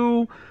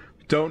T2.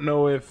 Don't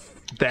know if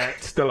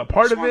that's still a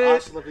part of Come on, it.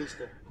 hasta la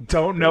vista.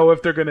 Don't know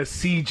if they're gonna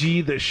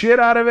CG the shit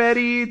out of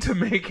Eddie to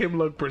make him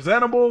look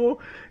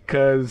presentable,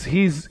 because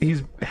he's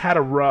had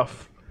a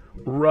rough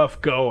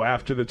go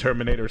after the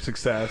Terminator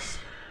success,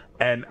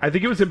 and I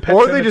think it was in Pet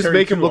Or they just Sematary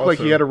make him 2 look like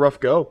he also. had a rough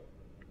go.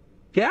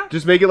 Yeah.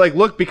 Just make it like,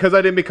 look, because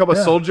I didn't become a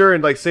soldier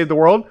and like save the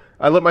world,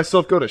 I let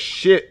myself go to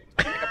shit.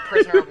 A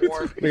prisoner of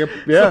war. Like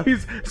yeah.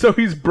 So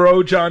he's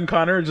bro John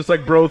Connor, just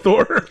like bro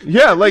Thor.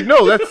 Yeah, like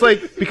no, that's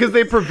like because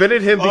they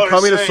prevented him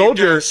becoming a say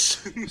soldier.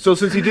 this. So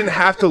since he didn't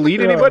have to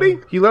lead anybody,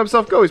 he let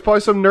himself go. He's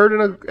probably some nerd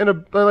in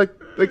a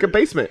like a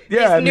basement.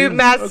 Yeah, New and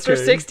Master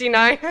okay.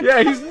 69.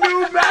 Yeah, he's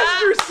new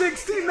Master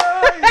 69.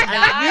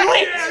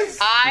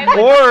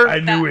 Or I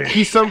knew it.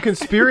 he's some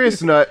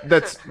conspiracy nut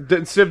that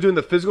instead of doing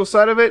the physical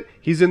side of it,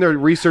 he's in there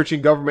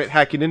researching government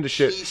hacking into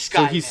shit. He's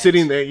So he's Skynet.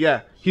 sitting there,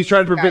 yeah. He's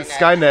trying to prevent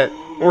Skynet,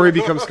 or he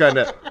becomes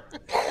Skynet.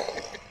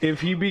 If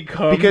he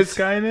becomes Because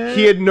Skynet,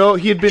 he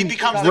had been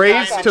becomes the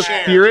raised guy in to the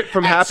chair fear it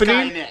from at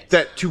happening. Skynet.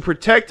 That to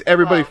protect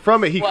everybody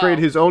from it, he well.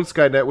 created his own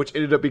Skynet, which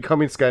ended up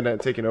becoming Skynet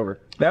and taking over.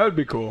 that would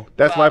be cool.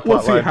 That's my We'll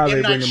plot see line. how they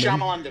M. bring Night him in.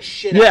 Shyamalan the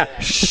shit Yeah, out of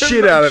that.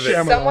 shit out of it.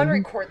 Shyamalan. Someone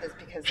record this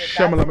because if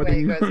that's the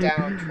way it goes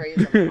down, Trey's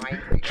a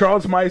mind freak,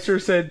 Charles Meister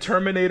said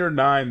Terminator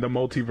 9, the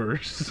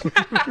multiverse.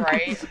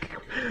 right?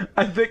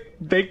 I think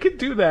they could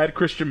do that.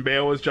 Christian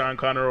Bale was John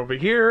Connor over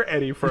here.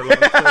 Eddie Furlong.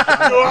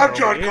 No, I'm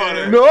John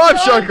Connor. No, I'm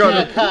Sean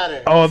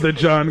Connery. All the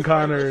John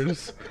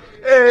Connors.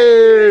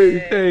 Hey.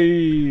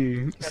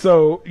 Hey.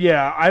 So,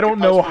 yeah, I don't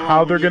know Post how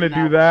Malone they're going to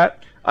now. do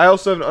that. I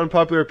also have an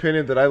unpopular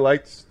opinion that I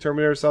liked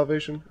Terminator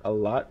Salvation a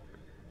lot.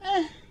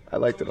 I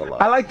liked it a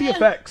lot. I like the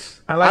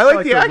effects. I like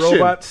like the action.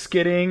 robot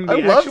skidding. I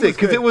The loved action it was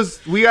because good. it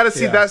was we got to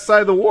see Yeah. that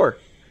side of the war.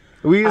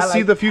 We got to I see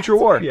like- the future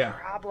war. Yeah.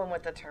 Problem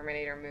with the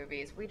Terminator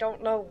movies, we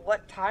don't know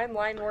what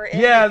timeline we're in.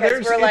 Yeah, because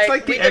there's- we're it's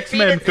like the we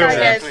X-Men defeated film. Skynet,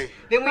 Exactly.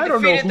 Then we I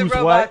don't know defeated the who's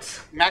robots.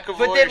 McAvoy.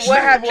 But then or what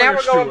happened? Now McAvoy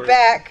or we're going Stewart?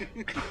 back.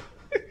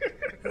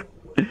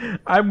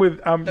 I'm with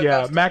yeah,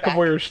 ghost is back.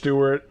 McAvoy or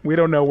Stewart. We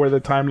don't know where the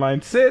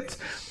timeline sits.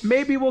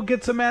 Maybe we'll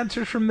get some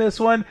answers from this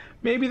one.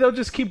 Maybe they'll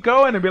just keep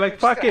going and be like,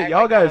 "Fuck gonna it, act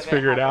y'all like none guys of it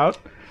figure it out."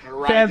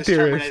 Ride Fan this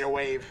theorist. Terminator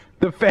wave.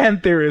 The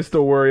fan theorists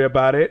will worry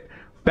about it.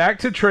 Back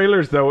to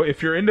trailers though.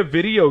 If you're into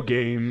video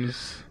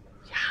games,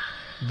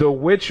 The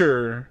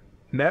Witcher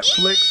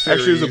Netflix series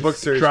Actually, it was a book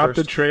series dropped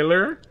first. a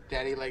trailer,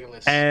 Daddy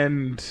Legolas.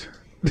 and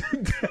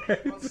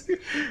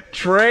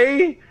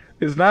Trey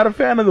is not a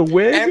fan of the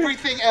wig.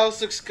 Everything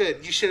else looks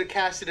good. You should have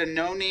casted a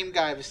no-name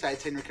guy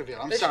besides Henry Cavill.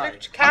 I'm They sorry.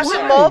 should cast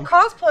I'm him sorry. all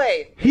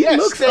cosplay. He Yes,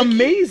 looks thank you.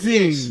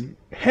 amazing.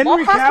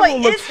 Henry What cosplay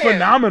Cavill looks is him?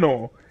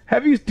 phenomenal.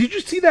 Did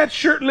you see that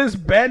shirtless,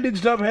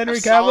 bandaged up Henry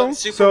Solid Cavill?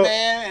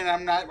 Superman,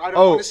 and I don't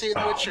Oh. want to see it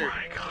in The Witcher.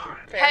 My God.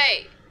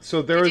 Hey,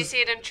 So there did you was see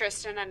it in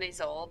Tristan and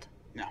Isolde?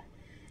 No,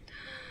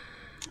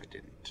 I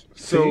didn't.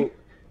 so You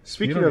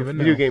speaking don't of even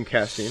video know. game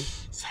casting,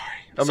 Sorry.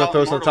 I'm gonna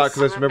throw some talk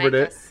because I just remembered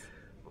it.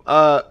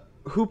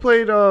 Who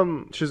played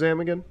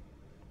Shazam again?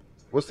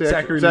 What's the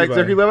actor? Zachary Levi.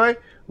 Zachary Levi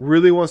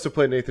really wants to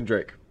play Nathan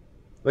Drake.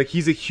 Like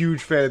he's a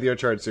huge fan of the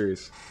Uncharted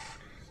series.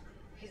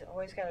 He's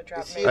always got to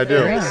drop Is me. he I do.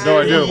 very No,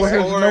 I do. serious,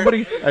 Where's or-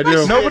 nobody? I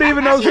do. Nobody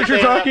even knows what you're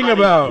talking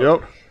about.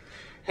 Yep.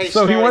 Hey,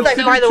 So he Star- wants Like,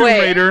 to by do the Tomb way,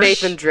 Raiders.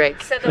 Nathan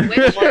Drake. So The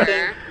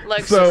Witcher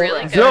looks So-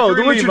 really good. No, The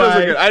Zachary Witcher does look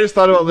Levi good. I just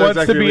thought about Wants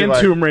to Zachary be in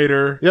Levi. Tomb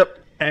Raider. Yep.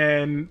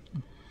 And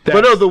But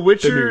no, that's The the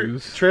Witcher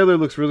news. trailer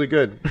looks really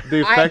good.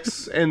 The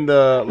effects and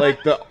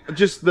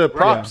the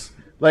props.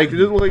 Like it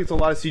doesn't look like it's a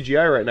lot of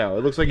CGI right now.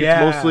 It looks like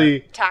Yeah. it's mostly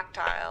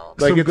Tactile.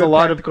 like Some it's a good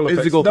lot of practical effects.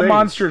 physical The things.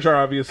 monsters are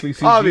obviously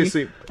CG.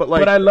 Obviously, but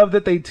like I love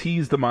that they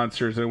teased the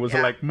monsters. It was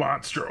Yeah. like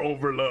monster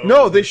overload.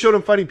 no, they showed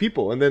him fighting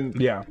people and then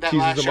Yeah. That teases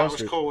last the shot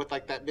monsters. was cool with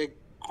like that big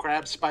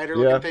crab spider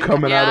Yeah, looking thing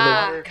coming out of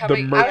Yeah, the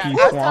coming- murky I was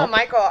telling swamp.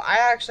 Michael, I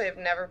actually have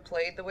never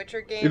played the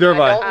Witcher game. Neither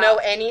have I. don't know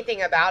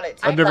anything about it.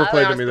 I've never love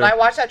played But them either. I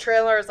watched that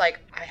trailer. I was like,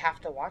 I have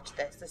to watch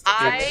this. This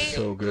looks I amazing.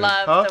 So good.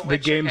 love Huh? The The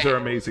Witcher games game. are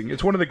amazing.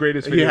 It's one of the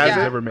greatest He video has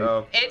games it? ever made.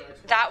 Oh.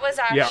 That was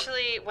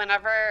actually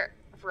whenever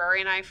Rory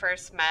and I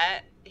first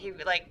met. He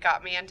like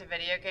got me into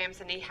video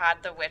games, and he had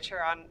The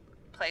Witcher on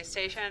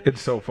PlayStation.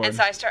 It's so fun. And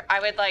so I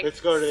would like Let's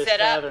go to this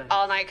sit up tavern.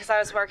 all night because I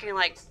was working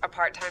like a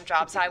part-time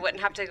job, so I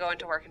wouldn't have to go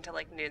into work until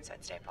like noon. So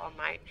I'd stay up all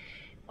night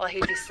while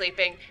he'd be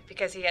sleeping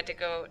because he had to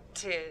go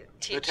to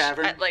teach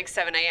tavern? at like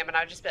 7 a.m. and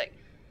I would just be like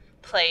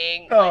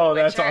playing. Oh, like,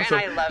 that's Witcher, awesome.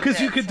 And I loved Because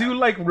you it, could so. do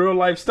like real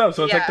life stuff.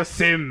 So it's like Yeah. The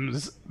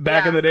Sims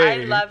back Yeah, in the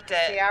day. I loved it.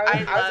 See, I was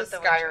a loved The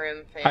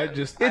Witcher.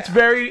 Skyrim fan. It's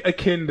very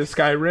akin to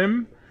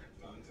Skyrim,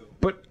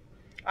 but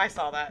I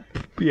saw that.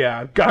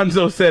 yeah,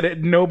 Gonzo said it.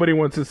 Nobody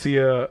wants to see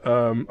a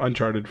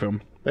Uncharted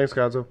film. Thanks,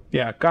 Gonzo.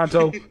 Yeah,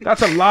 Gonzo,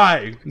 that's a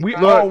lie. We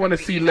all want to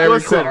see Larry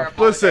Listen, Croft.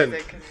 listen,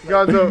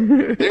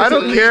 Gonzo. I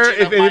don't a care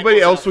legion if of anybody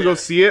Michaels else out will go there.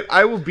 see it.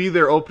 I will be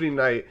there opening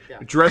night,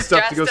 dressed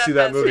up to go Dressed see up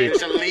that as movie.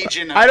 It's a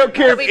legion. Of I don't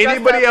care if I'll be dressed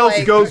anybody up else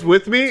like- goes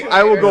with me.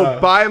 I will go Yeah.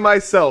 by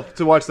myself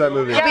to watch that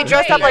movie. Yeah. Be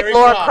dressed up like Wait.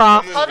 Laura Larry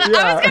Croft. Croft. Hold on,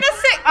 I was gonna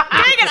say,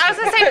 dang it! I was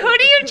gonna say, who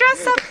do you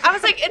dress up? I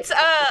was like, it's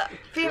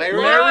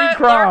Larry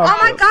Croft. Oh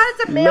my God,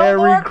 it's a male Larry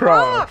Laura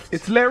Croft. Croft.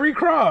 It's Larry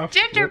Croft.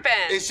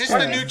 Gingerbread. Is this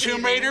the new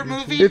Tomb Raider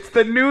movie? It's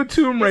the new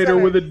Tomb Raider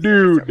with a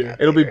dude.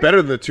 It'll be better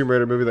than the Tomb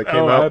Raider movie that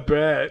came Oh, I out.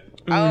 bet.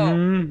 Oh.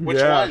 Mhm. Which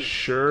yeah, one?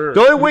 sure.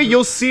 The only way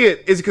you'll see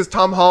it is because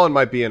Tom Holland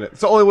might be in it. It's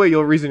the only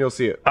reason you'll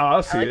see it. Oh,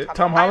 I'll see like it. Tom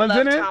Tom Holland.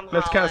 Holland's in I it. love Tom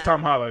Let's cast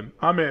Tom Holland.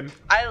 I'm in.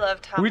 I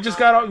love Tom. We just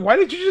Holland. got. Why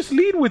did you just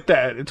lead with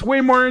that? It's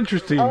way more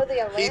interesting. Oh, the He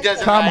Atlanta.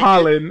 doesn't Tom like it.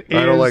 Holland. Is,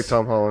 I don't like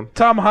Tom Holland.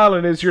 Tom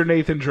Holland is your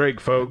Nathan Drake,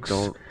 folks.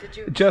 Don't. Did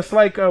you? Just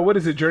like what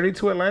is it? Journey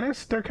to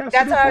Atlantis. They're casting.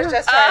 That's him what I was for?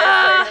 just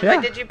trying to say. Yeah.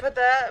 Like, did you put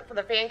that for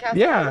the fan cast?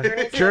 Yeah,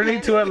 Journey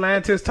to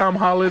Atlantis? Atlantis. Tom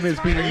Holland is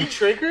Are you being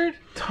triggered?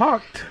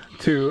 talked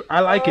to. I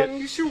like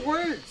Use your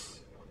words.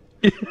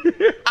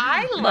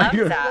 I love A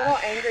little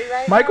that. angry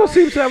right Michael now.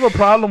 seems to have a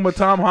problem with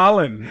Tom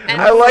Holland. And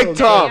I like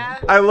Tom.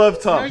 Zendaya. I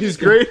love Tom. He's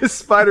great as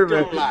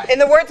Spider-Man. Don't lie. In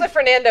the words of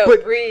Fernando,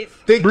 But- breathe.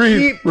 They Breathe.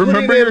 keep putting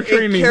Remember him your in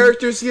training.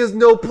 characters he has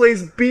no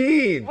place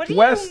being. What do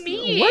West- you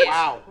mean? what?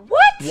 Wow.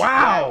 What?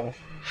 Wow.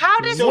 How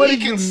does So What he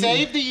do you can mean?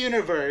 save the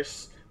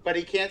universe, but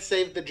he can't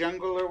save the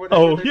jungle or whatever.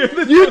 Oh, they're yeah,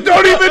 doing? You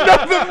don't even know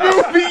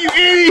the movie, you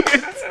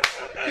idiot!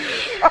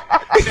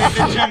 Save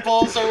the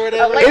temples or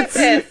whatever.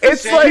 Atlantis.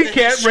 It's Save like the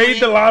Can't raid the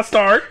street. Lost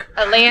Ark.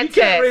 Atlantis.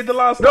 Can't raid the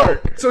Lost no.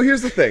 Ark. So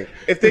here's the thing: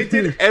 if they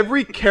did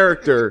every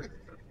character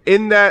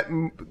in that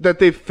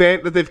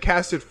they've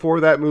casted for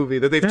that movie,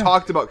 that they've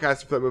talked about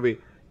casting for that movie,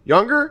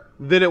 younger,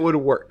 then it would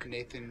work.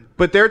 Nathan.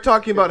 But they're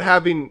talking about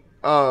having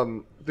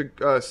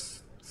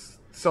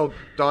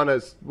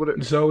Saldana's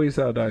Zoe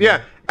Saldana.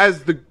 yeah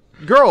as the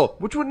girl,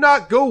 which would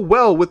not go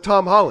well with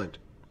Tom Holland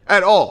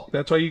at all.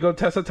 That's why you go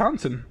Tessa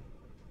Thompson.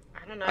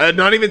 I don't know.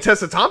 Not even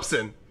Tessa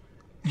Thompson.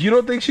 You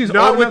don't think she's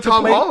Not old with enough to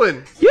Tom play?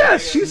 Holland.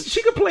 Yes,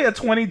 she could play a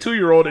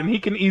 22-year-old, and he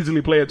can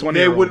easily play a 20.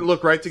 They wouldn't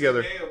look right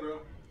together.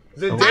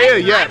 Zendaya,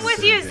 I'm, yes. I'm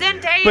with you,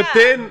 Zendaya. But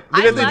then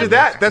I if they love did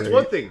that, that's great.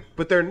 one thing.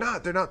 But they're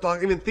not. They're not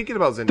even thinking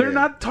about Zendaya. They're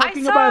not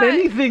talking I saw about it.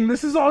 anything.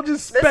 This is all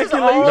just This is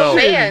speculation. all No,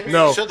 fans.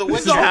 no. So the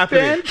this Witcher- is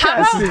happening. How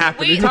This about is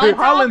happening. we- Tom let's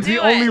all Holland's do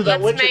the only it.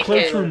 Let's make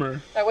close it.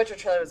 rumor. That Witcher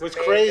trailer was was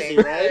amazing.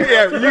 crazy, right?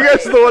 Yeah, you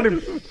guys are the one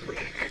who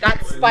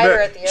That spider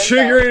at the end.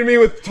 triggering me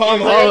with Tom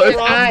Look Holland. at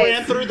Rob eyes.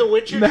 ran through the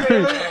Witcher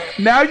trailer.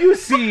 Now you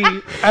see,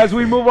 as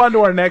we move on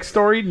to our next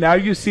story, now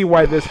you see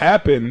why this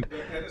happened.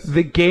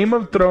 The Game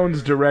of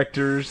Thrones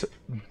directors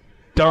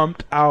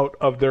dumped out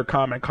of their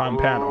Comic-Con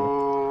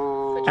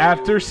panel.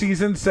 After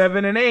season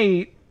 7 and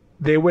 8,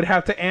 they would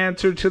have to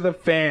answer to the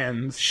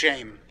fans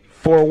Shame.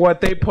 for what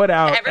they put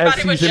out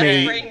Everybody as was season just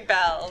 8, ring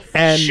bells.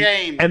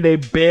 Shame. and they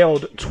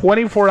bailed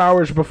 24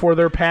 hours before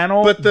their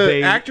panel. But the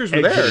They actors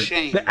were there. exited.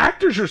 Shame. The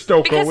actors are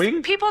still Because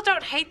going. people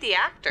don't hate the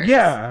actors.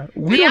 Yeah,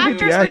 we The don't hate actors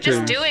the were actors.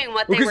 just doing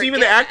what they Because were even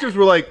the given. actors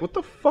were like, "What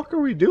the fuck are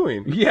we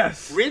doing?"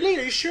 Yes. Really?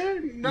 Are you sure?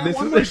 Not This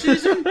one is- more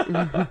season?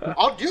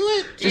 I'll do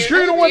it. Do you, sure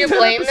you don't do want you 10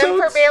 blame them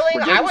for episodes? bailing?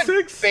 We're I getting would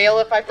 6. bail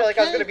if I feel like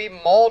I was going to be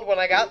mauled when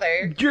I got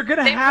there. You're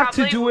gonna They have to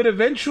probably- do it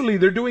eventually.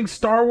 They're doing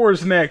Star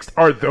Wars next.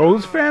 Are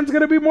those fans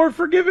gonna be more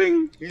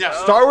forgiving? No.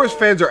 Star Wars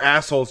fans are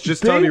assholes.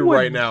 Just telling you would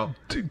right now.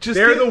 Just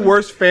They're get- the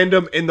worst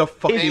fandom in the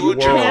fucking If They you would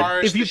world. can't,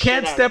 charge if you the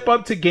can't shit out step of it.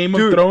 up to Game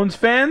Dude, of Thrones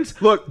fans,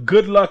 look,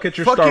 good luck at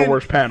your Star Fucking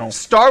Wars panel.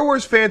 Star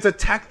Wars fans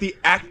attack the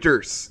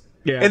actors.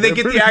 Yeah, and they they're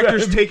get the pretty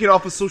actors bad. taken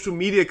off of social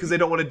media because they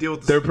don't want to deal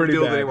with They're pretty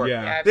deal bad, anymore.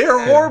 yeah. They are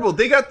Yeah. horrible.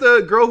 They got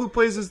the girl who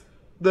plays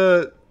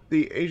the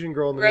Asian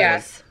girl in the movie.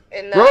 Yes.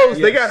 In the, Rose,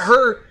 they Yes. got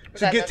her to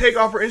that get nuts? take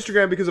off her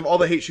Instagram because of all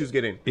the hate she was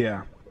getting.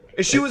 Yeah,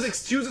 And she was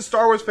a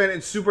Star Wars fan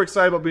and super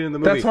excited about being in the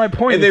movie. that's my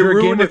point. And If they you're a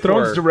Game ruined of it for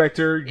Thrones her.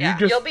 director, Yeah. you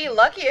just You'll be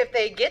lucky if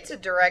they get to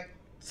direct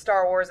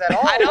Star Wars at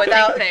all. I don't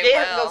without think they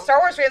will. The Star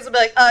Wars fans will be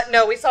like,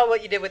 no, we saw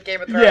what you did with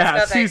Game of Thrones. yeah, No,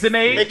 thanks." season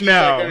 8. Mickey's No,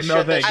 like gonna no,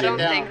 shut that thank I shit you. don't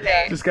down. think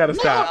they. Just gotta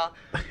stop.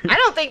 I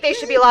don't think they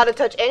should be allowed to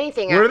touch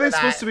anything. Where are after they that.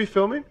 supposed to be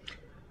filming?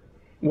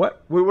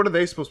 What? What are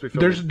they supposed to be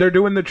filming? They're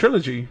doing the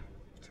trilogy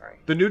Sorry.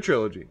 The new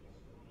trilogy.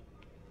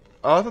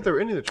 Oh, I thought they were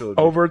in the trilogy.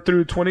 over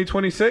through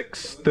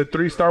 2026. The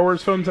 3 Star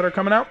Wars films that are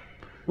coming out.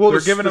 well, they're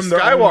the, giving the them their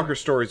Skywalker own-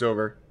 story's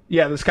over.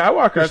 Yeah, the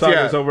Skywalker That's- saga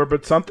yeah. is over,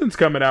 but something's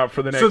coming out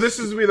for the next. So this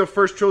is gonna be the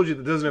first trilogy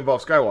that doesn't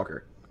involve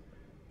Skywalker.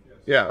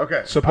 Yeah.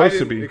 Okay. Supposed I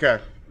to didn't- be. Okay.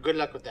 Good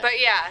luck with that. But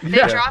yeah, they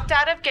Yeah. dropped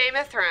out of Game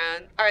of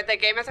Thrones, or the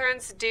Game of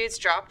Thrones dudes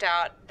dropped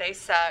out. They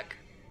suck.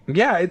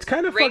 Yeah, it's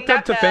kind of Ring fucked up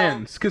that to bell.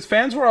 fans because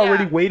fans were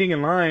already Yeah. waiting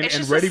in line It's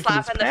and just ready a for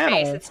slap this in the panel.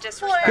 face. It's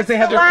disrespectful. Because they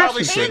had the their last Probably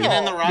questions sticking ready.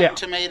 in the Rotten Yeah.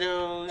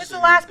 Tomatoes. It's the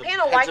and last the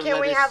panel. Why heads of can't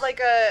we lettuce. have like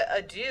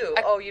a do?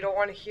 Oh, you don't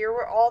want to hear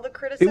all the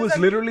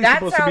criticism? literally that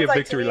supposed to be a sounds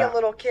victory like to me lap. a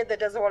little kid that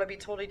doesn't want to be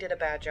told he did a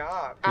bad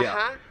job.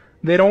 Uh-huh.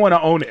 They don't want to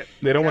own it.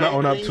 They don't want to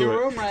own up Clean to your it.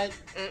 room right.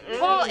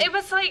 Well, it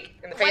was like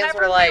And the fans whenever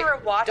were like, we were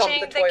 "Dump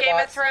watching the the toy Game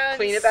of box, Thrones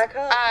clean it back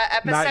up."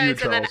 Not you,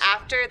 episodes, and then Charles.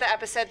 after the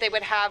episode, they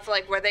would have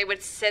like where they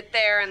would sit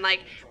there and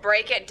like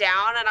break it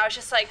down, and I was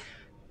just like,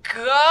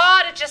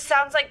 God, it just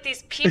sounds like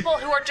these people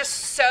who are just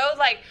so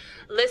like.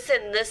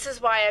 Listen, this is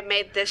why I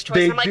made this choice.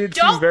 They And I'm like, did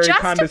seem don't very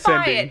justify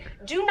condescending.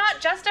 it. Do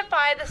not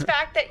justify this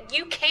fact that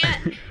you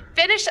can't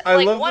finish I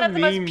like love one the of the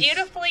most memes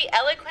beautifully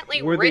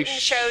eloquently where they written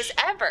shows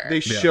ever. They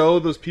show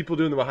those people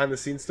doing the behind the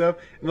scenes stuff.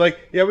 And like,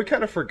 yeah, we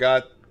kind of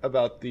forgot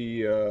about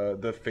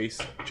the face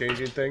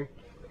changing thing.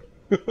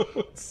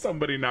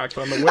 Somebody knocked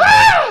on the window.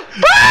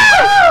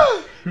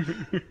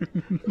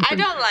 I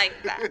don't like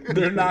that.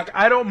 They're knock.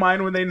 I don't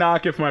mind when they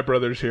knock if my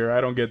brother's here.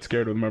 I don't get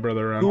scared with my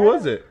brother around. Who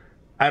was it?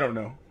 I don't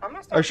know. I'm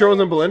not Are you sure it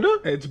wasn't Belinda?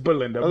 It's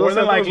Belinda. Oh, More that's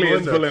than not- that was likely,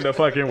 it's Belinda. Belinda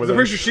fucking with I'm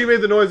pretty us. sure she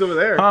made the noise over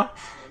there. Huh?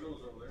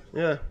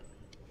 Yeah.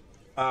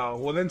 Oh,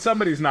 well then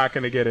somebody's not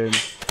gonna get in.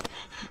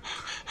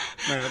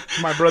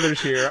 My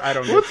brother's here. I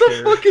don't What get the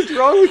scared. fuck is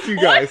wrong with you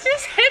What guys?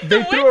 just hit They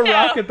the threw window? a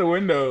rock at the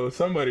window.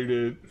 Somebody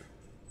did.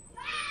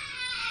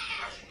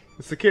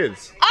 It's the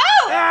kids.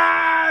 Oh!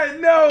 Ah,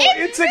 no,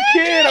 it's a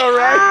kid, all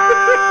right.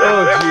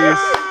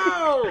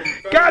 Oh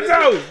jeez.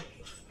 Gonzo,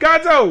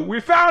 Gonzo, we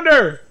found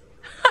her.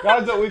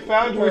 Guys, we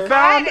found her. We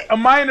found a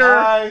minor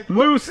Hi.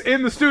 loose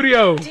in the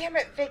studio. Damn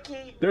it,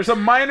 Vicky. There's a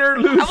minor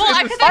loose Well,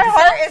 I in the could- My studio.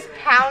 heart is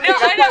pounding. No,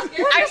 I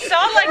know. I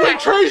saw like a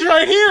Trey's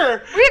right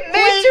here. We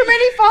made too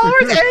many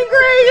followers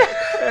angry.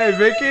 Hey,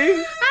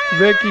 Vicky.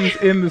 Vicky's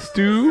in the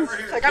stew.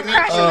 Like I'm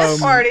crashing this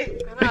party.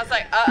 and I was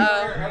like,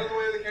 uh-oh. Out of the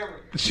way of the camera.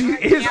 She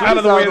is out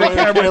of the way of the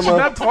camera. She's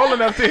not tall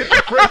enough to hit the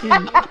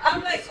frame.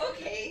 I'm like,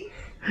 okay.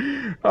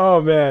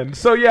 Oh man.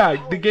 So yeah,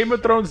 the Game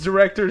of Thrones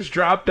directors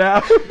dropped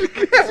out. We're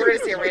gonna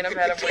see a random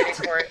head. I'm waiting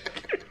for it.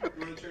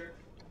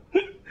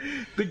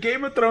 The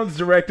Game of Thrones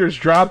directors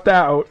dropped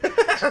out,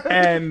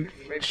 and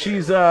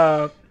she's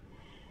yeah,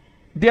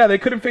 they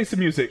couldn't face the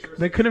music.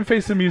 They couldn't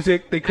face the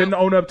music. They couldn't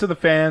own up to the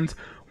fans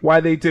why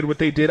they did what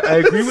they did. I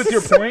agree with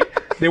your point.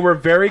 They were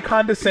very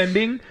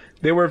condescending.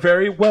 They were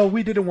very, well,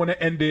 we didn't want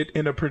to end it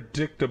in a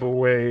predictable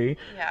way.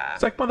 Yeah.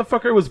 It's like,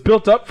 motherfucker, it was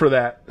built up for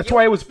that. That's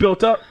why it was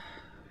built up.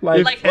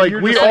 Like Like,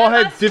 you're we just- all none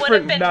of had us would have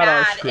different- been not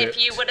our mad script.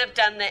 if you would have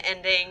done the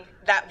ending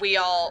that we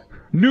all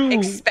knew.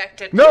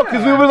 expected. No,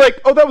 because we were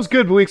like, oh, that was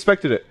good, but we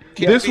expected it.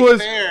 This be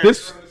was fair.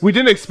 this we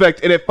didn't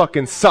expect, and it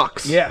fucking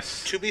sucks.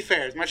 Yes. To be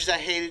fair, as much as I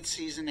hated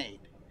season 8,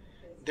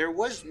 there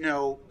was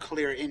no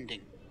clear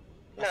ending.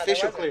 No, there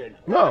Official wasn't. clear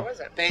ending. There No.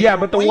 wasn't. They Yeah,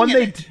 were but the one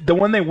winging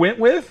they it. went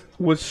with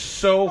was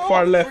so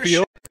far left for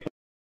field.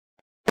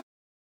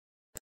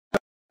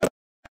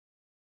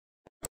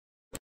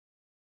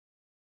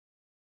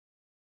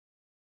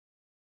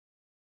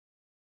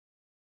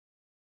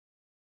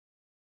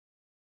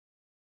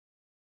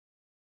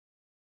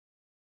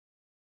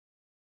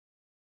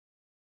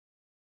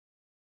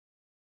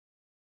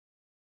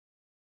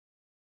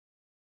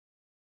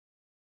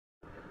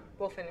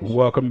 We'll finish.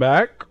 Welcome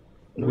back.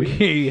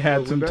 We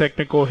had some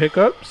technical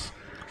hiccups.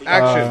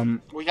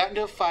 Action. We got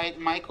into a fight.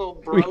 Michael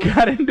broke. We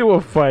got into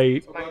a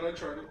fight.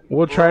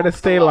 We'll try to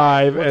stay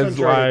live What's as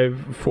Uncharted?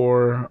 live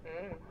for.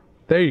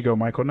 There you go,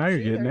 Michael. Now you're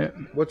getting it.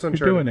 What's You're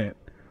Uncharted? doing it.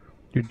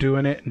 You're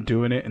doing it and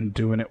doing it and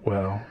doing it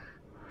well.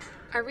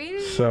 Are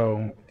we?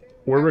 So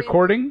we're we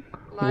recording.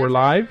 live? We're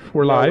live.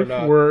 We're live.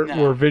 not. We're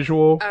No. we're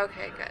visual.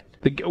 Okay,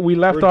 good. We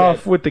left We're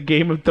off dead. with the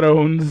Game of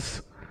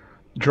Thrones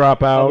dropout.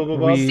 Blah, blah, blah,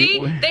 blah. See,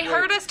 they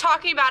heard us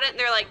talking about it and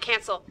they're like,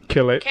 cancel.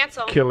 Kill it.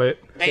 Cancel. Kill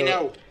it. They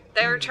know.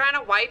 They're trying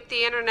to wipe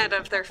the internet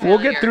of their failure.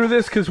 We'll get through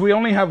this because we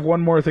only have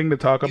one more thing to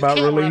talk You about.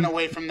 can't Really, run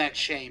away from that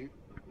shame.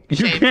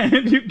 you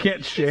can't. You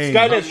can't shame.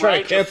 Skynet's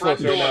trying Right to cancel to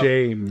us front right now. door.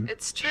 Shame.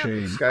 It's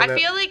true. Shame. I Skynet.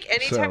 feel like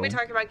anytime we So-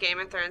 talk about Game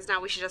of Thrones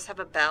now, we should just have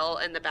a bell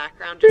in the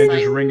background, just And like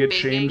just ring it bing,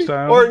 shame bing.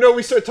 style. Or no,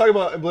 we start talking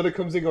about and Blita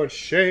comes in going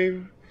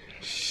shame,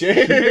 shame.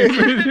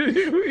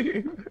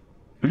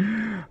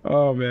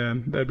 Oh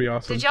man, that'd be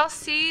awesome. Did y'all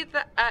see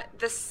the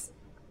this?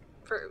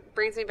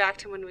 Brings me back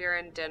to when we were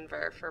in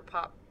Denver for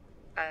pop.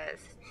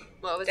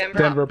 What was it?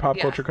 Denver Pop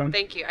Culture Con?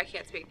 Thank you. I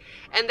can't speak.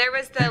 And there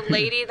was the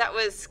lady that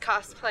was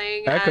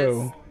cosplaying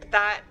Echo. as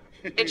that,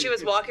 and she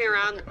was walking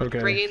around Okay.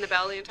 ringing the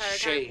bell the entire time.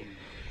 Shame.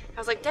 I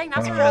was like, dang,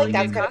 that's a I I feel really like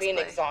good that's gonna be an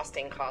cosplay.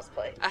 exhausting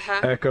cosplay. Uh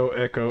huh. Echo,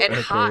 echo, And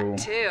echo. hot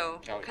too,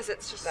 because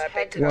it's just That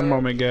head big to One toe.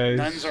 moment, guys.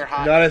 Nuns are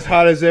hot. Not as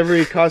hot as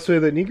every cosplay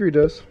that Nigri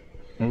does.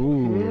 Ooh, I'm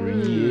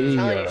telling you,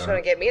 yeah. she's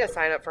gonna get me to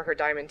sign up for her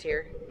diamond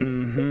tier.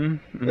 Mm-hmm.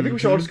 I think we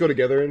should all just go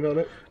together in on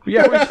it.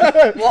 Yeah, we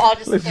should, Well, I'll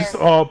just let's sit just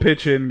there. all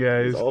pitch in,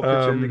 guys. All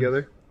pitch in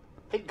together.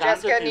 I think Gonzo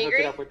Jessica can hook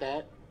Negri? it up with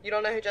that. You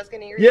don't know who Jessica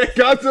Negri Yeah, is?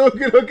 Gonzo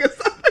can hook us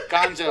up.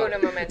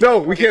 Gonzo. No,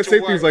 we Get can't to say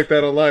work. things like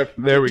that on live.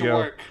 There we to go.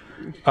 work.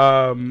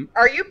 Are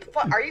you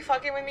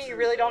fucking with me? You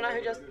really don't know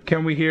who Jessica?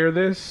 Can we hear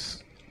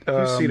this?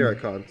 You've seen her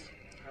at cons.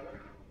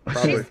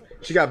 Probably.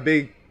 She got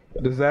big,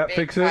 Does that Big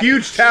fix fat- it?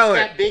 huge Got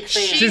talent. big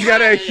fans. She's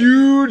got a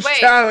huge Wait.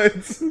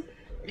 talent.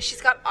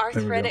 She's got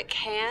arthritic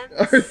hands.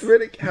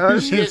 Arthritic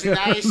hands. She has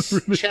nice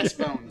chest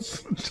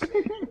bones.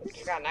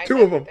 You got nice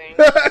Two of them.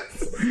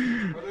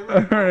 everything.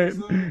 All right.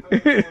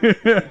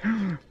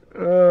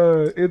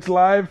 It's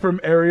live from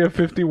Area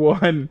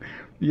 51.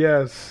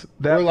 Yes,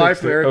 that We're live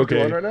fixed from it. Area Okay.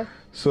 51 right now.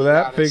 So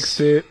that Got it. fixed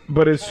it.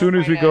 But as soon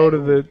as we go to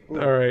the,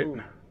 all right,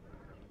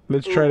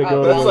 let's try to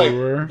go to That's where like we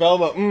were.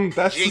 Velma.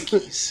 That's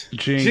Jinkies.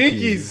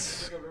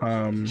 Jinkies.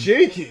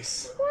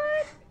 Jinkies.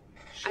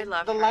 I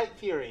love The her. Light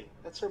Fury.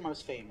 That's her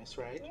most famous,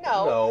 right?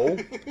 No.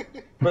 No.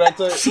 But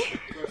that's a.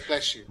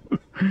 Bless you.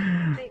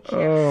 Thank you.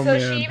 Oh, so man.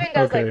 she even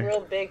does Okay. like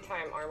real big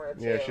time armor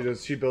too. Yeah, she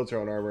does. She builds her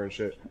own armor and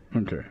shit.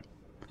 Okay.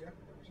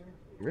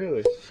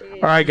 Really? She- All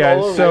right, guys.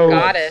 Oh, So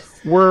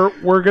goddess.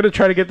 we're gonna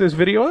try to get this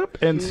video up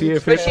and see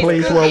if But it she's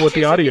plays good. well with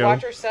She the should audio.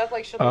 Watch her stuff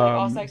like she'll be like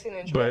all sexy and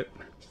then But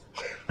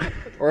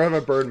Or have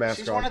a bird mask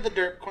She's on. one of the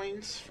Derp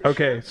Queens. For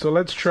okay, so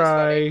let's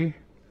try.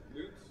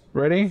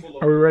 Ready?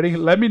 Are we ready?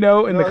 Let me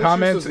know in No, the it's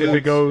comments just if the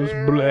it goes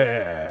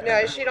blah.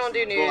 No, she don't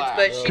do nudes, Blah.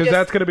 but she Because just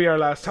that's gonna be our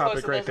last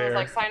posted topic right this and was there.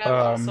 like sign up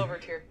on Um, silver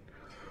tier.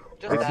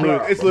 Just It's, that.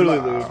 lewd. It's literally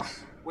lewd.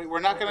 Wait, we're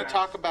not going to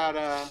talk about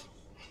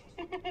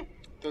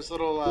those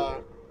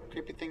little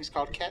creepy things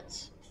called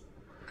cats.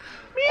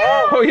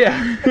 Oh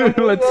yeah. let's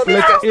We'll let's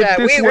discuss if that.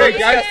 this We will works.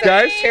 guys, discuss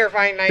that guys,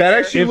 terrifying that nightmare.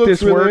 actually If looks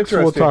this really works, we'll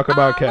interesting. talk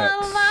about All cats.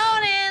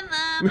 alone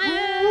in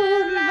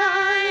the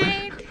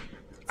moonlight.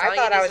 I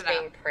thought I was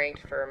being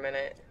pranked for a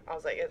minute. I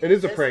was like, It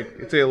is a prank.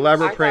 It's an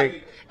elaborate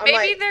prank. Maybe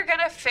like, they're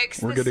gonna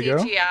fix We're the good to go?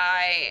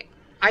 CGI.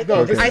 I No,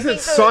 think, this I isn't think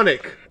the,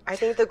 Sonic. I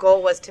think the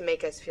goal was to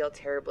make us feel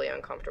terribly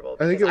uncomfortable.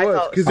 I think because it was,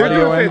 felt 'cause they're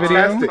Audio doing and video?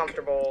 fantastic.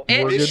 uncomfortable.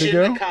 It- We're good to Mission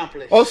go.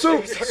 accomplished.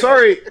 Also,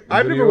 sorry,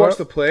 I've never Video watched up?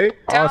 the play,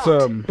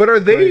 Awesome. but are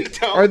they?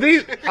 Don't. Are they?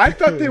 I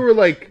thought they were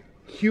like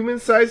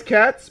human-sized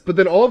cats, but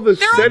then all of the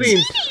They're all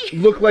settings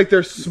teeny. look like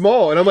they're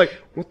small, and I'm like,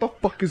 what the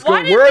fuck is Why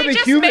going? didn't Where are they the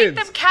just make humans?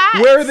 them cats?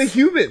 Where are the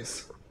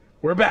humans?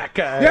 We're back,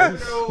 guys. Yeah,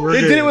 We're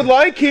they good. did it with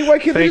Lion King. Why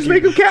can't they Thank just you.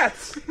 make them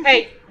cats?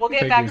 Hey, we'll get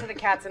Thank back you. to the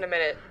cats in a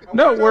minute.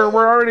 No, we're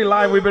already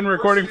live. We've been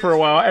recording for a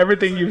while.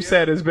 Everything you've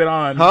said has been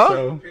on. Huh?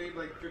 So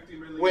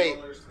Wait,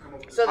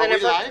 So are then we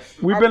if we're- live?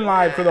 we've been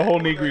live for the whole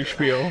Negri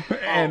spiel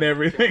and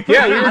everything.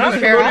 Yeah, we were I don't just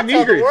care. I'll promoting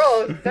tell the Negri.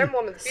 world. Them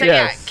women's So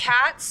Yes. yeah,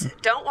 cats.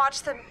 Don't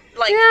watch the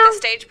Yeah. the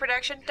stage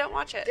production. Don't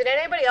watch it. Did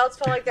anybody else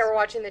feel like they were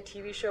watching the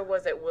TV show?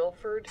 Was it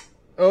Wilford?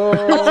 Oh,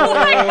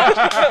 my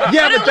God.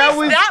 yeah, but that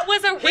That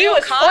was a real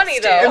was funny,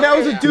 costume. though. and that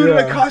was a dude in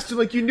Yeah. a costume.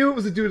 Like you knew it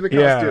was a dude in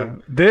a Yeah,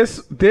 costume.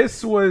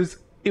 this was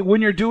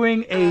when you're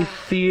doing a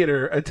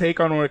theater, a take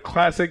on a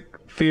classic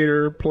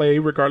theater play,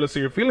 regardless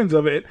of your feelings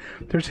of it.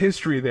 There's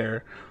history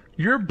there.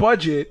 Your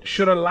budget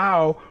should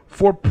allow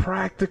for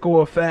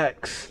practical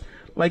effects.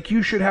 Like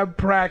you should have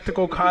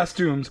practical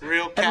costumes.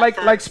 Real And cat like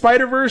fur.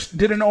 Spider-Verse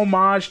did an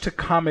homage to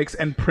comics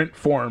and print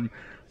form.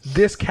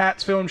 This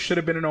Cats film should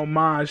have been an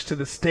homage to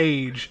the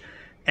stage.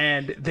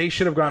 And they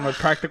should have gone with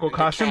practical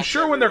costumes.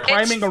 Sure, when they're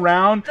climbing It's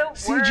around, the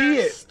CG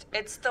it. worst.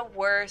 It's the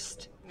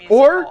worst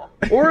musical.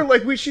 Or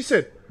like she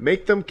said,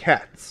 make them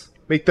cats.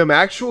 Make them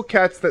actual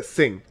cats that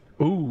sing.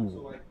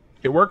 Ooh,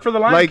 it worked for the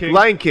Lion Like King.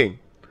 Lion King.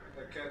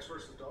 Like cats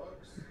versus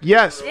dogs?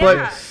 Yes, Yeah.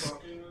 but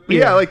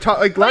Yeah,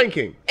 like Lion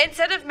King.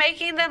 Instead of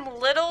making them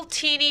little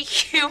teeny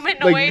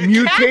humanoid Like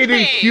mutated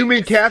cat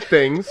human cat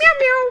things.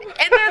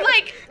 and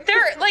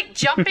they're like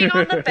jumping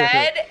on the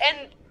bed,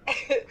 and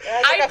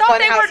I a thought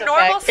they Funhouse were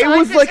normal effect. It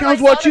was sizes like till I was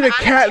saw watching them a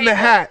at Cat in the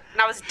table, Hat.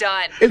 and I was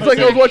done. It's like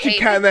I was watching hate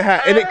Cat in the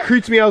Hat, and it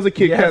creeps me out as a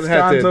kid. Cat Yes, in the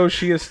Hat did. Gonzo,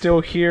 she is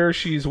still here.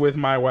 She's with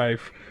my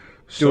wife.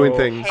 Doing So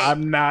things.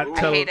 I'm not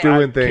telling. hate it. Doing I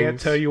can't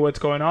things. tell you what's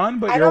going on,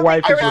 but I your don't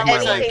wife think is there with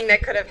was my wife. anything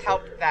that could have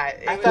helped that.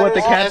 It was What,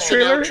 the all Cats SNL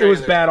trailer? It was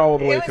trailer. bad all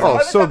the way It was, through. Oh, it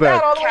was so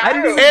bad. all the way I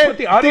didn't through. even put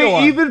the audio they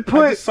on. even I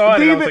put. just saw it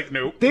They and I even. was like,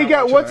 nope. They not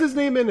got watching what's that. his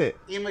name in it?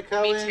 Me Ian too.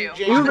 McKellen, James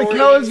Ian Corden.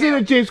 McKellen's in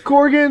it. James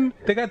Corgan.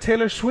 They got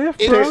Taylor Swift,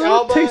 Idris bro.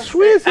 Elba. Take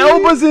Swizz.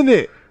 Elba's in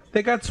it.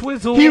 They got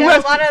Swizzle. He know, a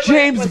left lot of,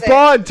 James was it-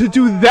 Bond to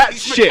do that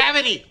He's shit.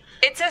 McCavity.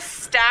 It's a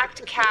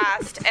stacked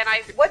cast, and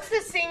What's the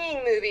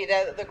singing movie?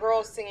 The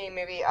girls singing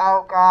movie?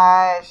 Oh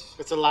gosh.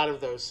 It's a lot of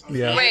those.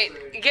 Yeah. wait,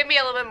 give me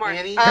a little bit more.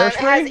 Annie? It Hairspray?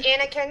 has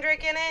Anna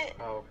Kendrick in it.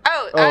 Oh.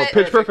 Oh,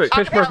 Pitch Perfect.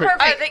 Pitch Perfect.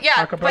 Yeah,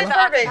 Acapella? with the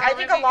Perfect. I acapella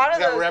think a movie. lot of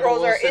Got those Rebel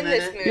girls are Wilson in in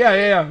this it. movie. Yeah.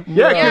 Yeah,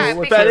 Yeah,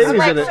 because- Fat I'm Amy's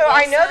like, in it. so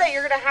I know that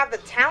you're gonna have the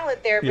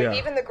talent there, but Yeah.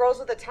 even the girls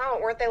with the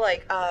talent, weren't they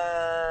like,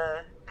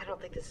 I don't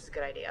think this is a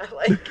good idea.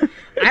 Like,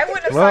 I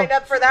wouldn't have Well- signed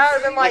up for that. I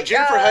would have been like,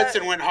 Jennifer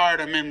Hudson went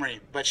hard on memory,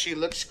 but she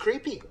looks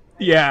creepy.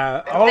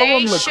 Yeah. All They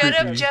of them look should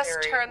have creepy.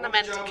 just turned them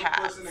into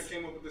cats.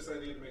 came up with this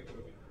idea to make the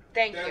movie.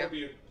 Thank That you. would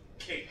be a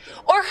cake.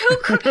 Or who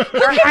could? Who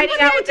We're came hiding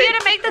with out the with idea the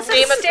to make this Game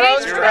a of stage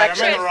Thrones You're right, I'm in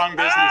production? the wrong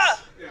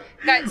business.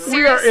 Guys,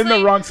 We are in the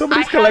seriously, wrong.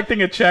 Somebody's I have-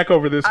 collecting a check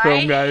over this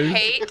film, guys. I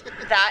hate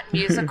that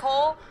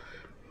musical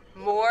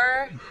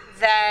more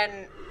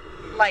than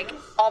like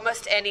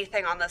almost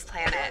anything on this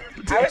planet.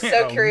 I was so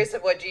Damn. curious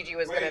of what Gigi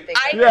was gonna think.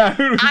 Yeah.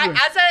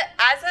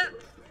 As a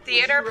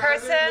theater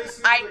person,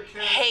 I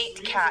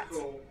hate cats.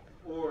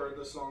 Or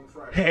the song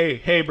Friday.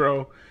 Hey,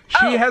 bro. She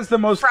Oh, has the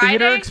most theater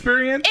Friday?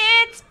 experience.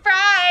 It's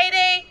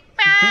Friday,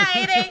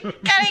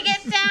 gotta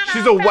get down.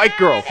 She's on a white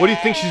girl. Friday. What do you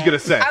think she's gonna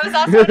say? I was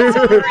also a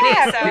celebrity,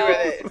 happy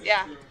with so it.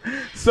 yeah.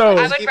 So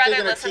I would keep rather thinking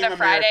of listen Team to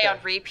Friday America.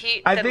 on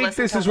repeat. I than think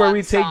listen this to is where one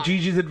we take song.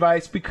 Gigi's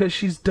advice because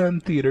she's done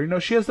theater. You know,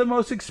 she has the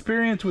most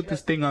experience with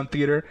this thing on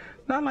theater.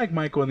 Not like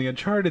Michael and the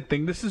Uncharted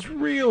thing. This is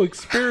real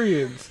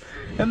experience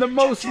and the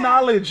most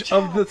knowledge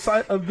of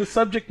the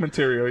subject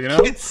material. You know.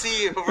 I can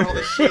see over all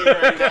the shade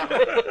right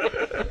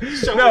now.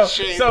 So No, much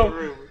shade in the so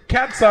room.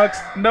 Cat sucks.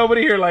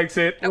 Nobody here likes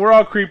it. We're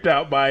all creeped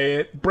out by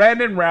it.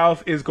 Brandon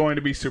Routh is going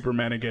to be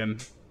Superman again.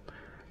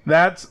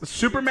 That's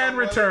Superman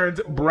Returns.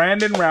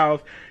 Brandon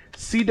Routh.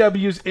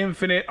 CW's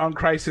Infinite on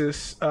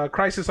Crisis.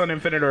 Crisis on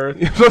Infinite Earth.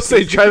 Let's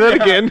say, try that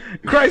again.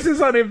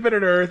 Crisis on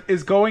Infinite Earth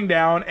is going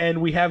down,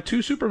 and we have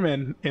two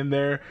Supermen in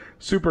there.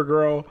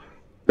 Supergirl,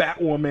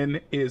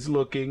 Batwoman is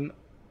looking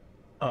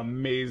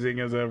amazing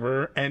as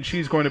ever, and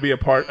she's going to be a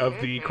part of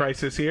the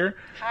Crisis here.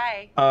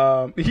 Hi.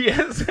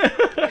 Yes.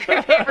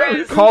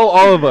 Call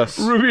all of us.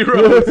 Ruby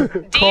Rose,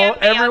 call me, I'll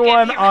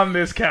everyone give you- on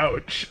this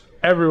couch.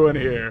 Everyone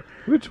here.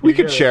 We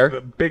could get share.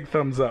 a big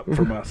thumbs up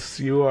from us.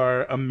 You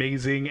are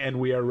amazing, and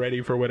we are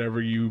ready for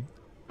whatever you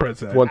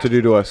present. Want to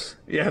do to us?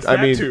 Yes, I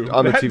that mean, too.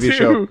 on the That TV too.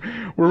 show.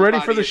 We're ready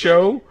for body the is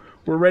show.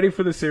 We're ready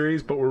for the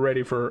series, but we're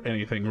ready for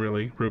anything,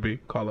 really. Ruby,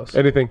 call us.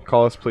 Anything?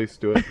 Call us, please.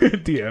 Do it.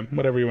 DM,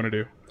 whatever you want to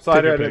do. Slide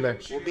Take your right in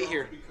pick. there. We'll be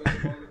here. Because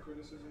of all the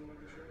criticism of the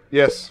show.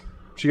 Yes,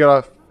 she got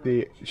off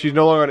the. She's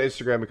no longer on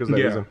Instagram because of that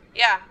Yeah. reason.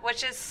 Yeah,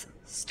 which is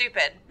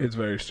stupid. It's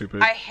very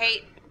stupid. I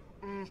hate.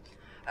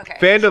 Okay.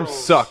 Fandoms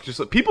suck.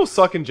 Just people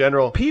suck in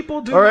general.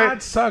 People do All right.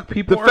 not suck.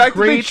 People The are fact that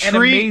they great and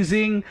treat-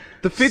 amazing.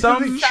 The fact that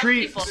they Some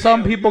treat. people-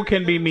 Some people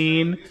can be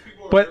mean, These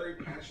people are but very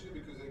passionate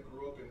because they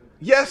grew up and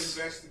Yes.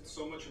 invested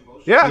so much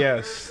emotion. Yeah.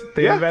 yes,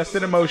 they Yeah.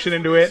 invested emotion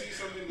into it.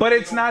 But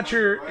it's not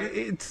your.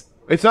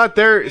 It's not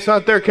their. It's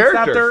not their It's not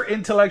character. their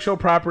intellectual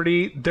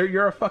property.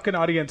 You're a fucking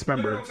audience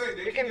member. I'm saying,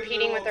 they You're can get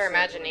competing with their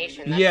little upset.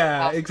 imagination. That's Yeah,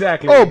 impossible.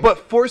 exactly. Oh,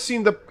 but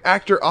forcing the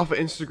actor off of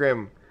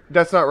Instagram.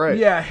 That's not right.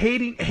 yeah,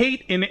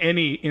 hate in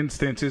any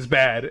instance is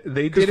bad.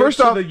 They did it first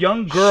to off, the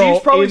young she's girl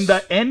probably in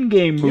the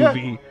Endgame Yeah.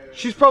 movie.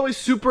 She's probably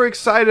super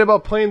excited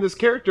about playing this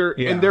character,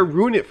 Yeah. and they're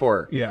ruining it for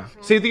her. Yeah.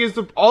 Same thing as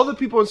all the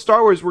people in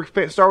Star Wars were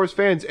Star Wars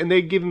fans, and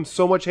they give them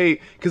so much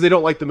hate because they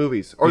don't like the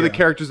movies or the Yeah.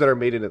 characters that are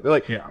made in it. They're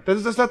like, Yeah.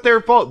 that's not their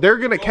fault. They're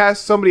gonna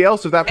cast somebody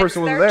else if that It's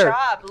person their wasn't there.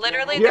 job.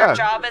 Literally, Yeah. their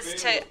job is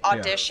to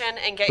audition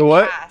and get The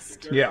what?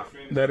 cast, Yeah,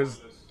 that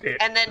is it.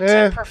 and then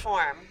Eh. to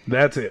perform.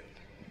 That's it.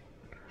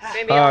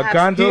 Maybe I'll have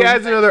Gonzo, He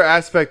adds another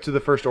aspect to the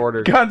First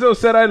Order. Gonzo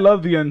said, I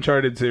love the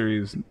Uncharted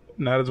series.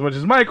 Not as much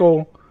as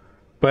Michael,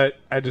 but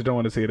I just don't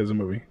want to see it as a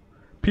movie.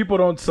 People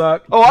don't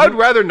suck. Oh, I'd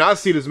rather not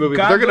see this movie.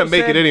 But they're Gonzo gonna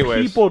make said it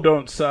anyways. People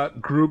don't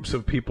suck. Groups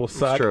of people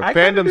suck. true. I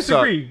kind of Fandoms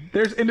suck. disagree.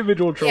 There's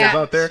individual trolls Yeah.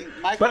 out there,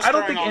 Michael's but I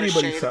don't throwing think all this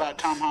anybody shade about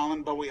sucks. Tom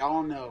Holland, but we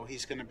all know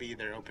he's going to be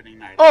there opening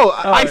night. Oh,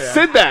 I yeah.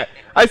 said that.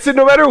 I said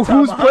no matter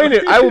who's playing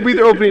it, I will be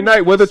there opening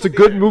night, whether it's a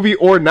good movie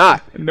or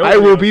not. Nobody I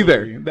will else be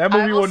there. That I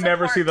movie will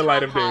never support see the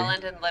light Tom of day.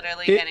 Holland in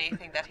literally It-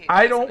 anything that he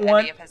I does don't in want.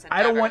 any of his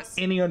I don't want endeavors.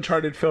 any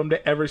Uncharted film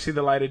to ever see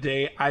the light of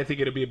day. I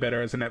think it'd be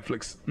better as a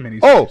Netflix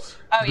miniseries. Oh,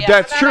 Oh, yeah,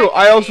 that's that true.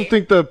 I I also agree.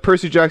 think the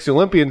Percy Jackson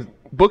Olympian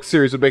book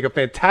series would make a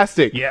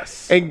fantastic.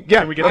 Yes. And yeah,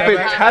 Can we get a that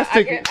back?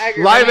 fantastic I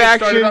agree. live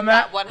Started action, on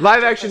that?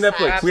 live action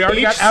Netflix. We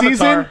already each got Avatar.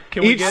 season,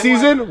 Can we each get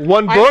season,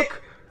 one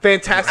book,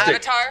 fantastic.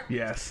 Avatar.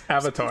 Yes,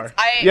 Avatar.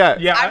 Yeah.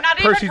 Yeah, I'm not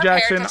Percy even prepared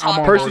Jackson, to I'm talk on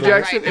about board Percy with that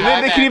Jackson, right and now.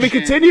 then they can even action.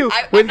 continue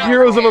I'm with not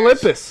Heroes of prepared.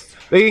 Olympus.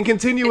 They can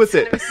continue with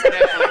it.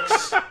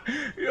 Netflix.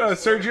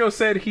 Sergio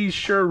said he's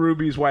sure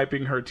Ruby's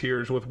wiping her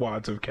tears with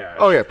wads of cash.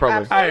 Oh yeah,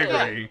 probably. I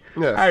Absolutely. agree.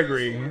 Yeah. I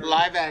agree.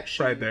 Live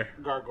action. Right there.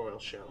 Gargoyle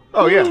show.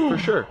 Oh yeah, for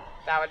sure.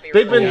 That would be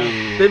They've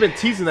really been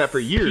teasing that for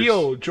years.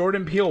 Peele,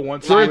 Jordan Peele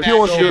wants Jordan to Peele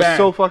wants to do it bad.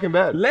 so fucking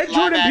bad. Let Live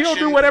Jordan Peele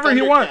action do whatever he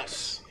Thundercats.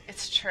 wants.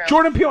 It's true.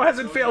 Jordan Peele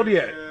hasn't failed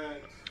yet.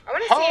 I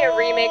want to see a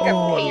remake of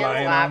Pan's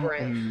Lionel.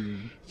 Labyrinth.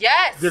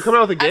 Yes. They're coming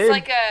out with a game. As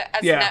like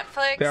as Yeah,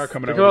 Netflix. they are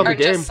coming They're out coming out with Or with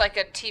a game. just like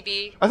a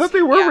TV. I thought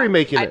they were Yeah,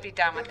 remaking I'd it. be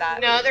down with that.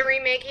 No, they're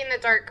remaking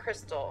the Dark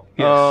Crystal.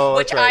 Yes. Oh,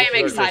 Which that's right. I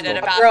am That's right. excited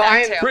about Bro, that I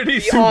am too. pretty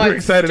beyond super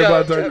excited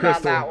about stoked Dark about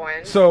Crystal. that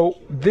one. So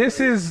this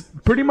is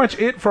pretty much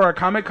it for our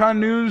Comic-Con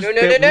news. No,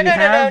 that we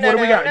have. What do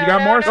we got? You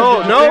got more?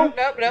 no, no. Nope.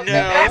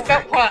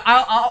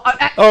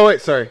 Oh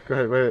wait, sorry. Go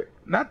ahead. Wait.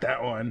 Not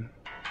that one.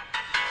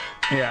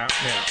 Yeah.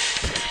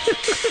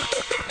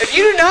 If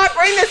you do not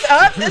bring this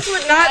up, this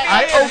would not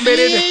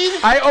be.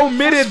 I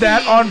omitted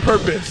that on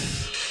purpose.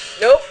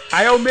 Nope.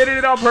 I omitted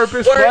it on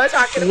purpose, We're but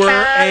talking we're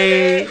about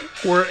a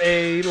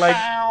it. like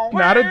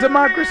not a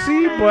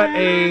democracy, but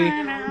a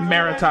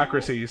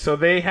meritocracy. So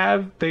they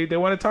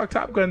want to talk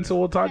Top Gun, so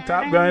we'll talk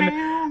Top Gun.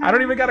 I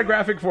don't even got a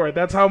graphic for it.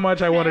 That's how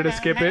much I wanted to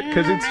skip it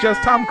because it's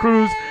just Tom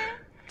Cruise.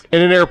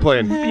 In an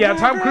airplane. Yeah,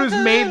 Tom Cruise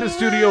made the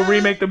studio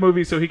remake the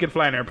movie so he could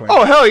fly an airplane.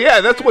 Oh hell yeah,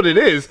 that's what it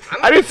is.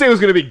 I didn't say it was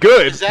gonna be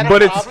good, Is that a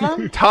but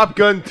problem? it's Top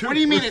Gun 2. What do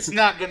you mean it's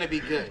not going to be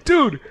good?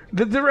 Dude,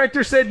 the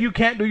director said you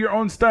can't do your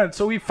own stunts,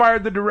 so he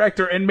fired the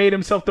director and made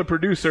himself the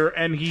producer,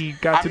 and he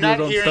got to I'm do not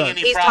his own hearing stunts.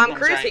 any He's Tom problems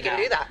Cruise. right He can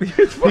now. do that.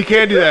 He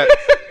can do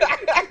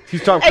that.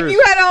 He's Tom If Cruise.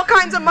 you had all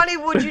kinds of money,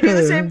 would you do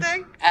the same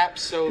thing?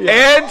 Absolutely.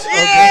 And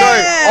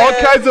sorry, all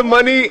kinds of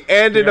money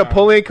and a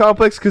Napoleon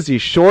complex because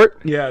he's short.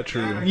 Yeah,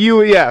 true.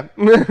 Yeah.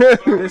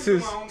 This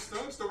is My own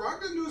stunts. The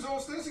Rock didn't do his own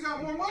stunts. He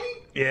got more money.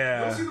 You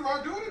yeah. don't see The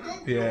Rock doing it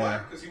though. You know Yeah. why?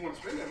 Because he wants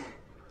to spend that money.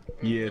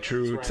 Yeah,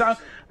 true.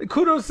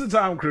 Kudos to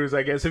Tom Cruise,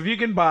 I guess. If you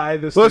can buy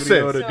the Listen,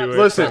 studio to do it.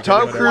 listen, fucking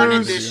Tom whatever.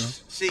 Wanted Cruise,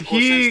 this sequel since the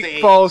he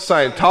 80s. follows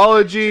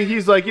Scientology.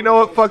 He's like, you know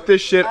what? Fuck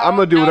this shit. I'm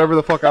gonna do whatever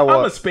the fuck I I'm a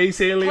want. space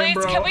alien,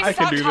 Please, bro. can we I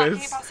stop can do talking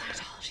this. about Scientology?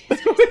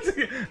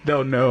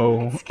 Don't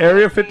know.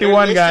 Area They're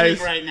 51, listening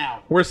guys. right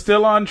now. We're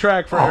still on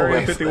track for Area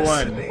Always 51.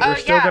 listening. We're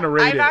still gonna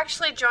rate I've it.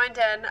 actually joined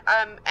in,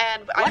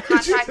 and I've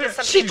did you contacted say?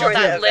 some She people joined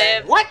that in.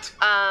 live What?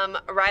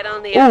 right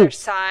on the Ooh. other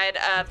side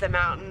of the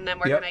mountain, and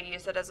we're Yep. gonna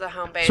use it as a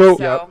home base. So-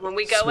 So, Yep. when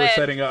we go We're in,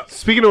 setting up.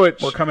 Speaking of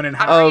which, We're coming in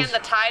I'm hot. bringing the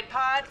Tide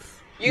Pods.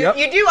 You, Yep.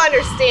 you do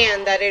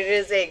understand that it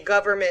is a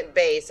government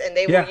base, and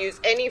they Yeah. will use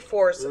any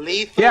force.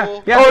 Lethal. Yeah.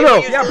 Oh, They no.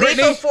 will use Yeah, lethal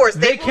Brittany, force.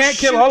 they will can't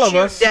kill shoot all of you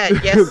us.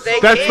 Dead. Yes, they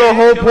that's can. the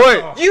whole Kill us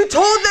point. all. You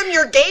told them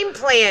your game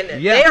plan.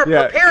 Yeah. They are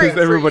Yeah, preparing 'cause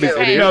for everybody's you.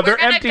 idiots. No, we're they're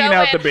gonna emptying go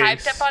out in the base.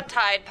 hyped up on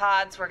Tide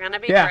Pods. We're gonna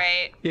be Yeah.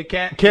 great. You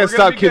can't. Can't we're gonna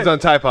stop be kids good. on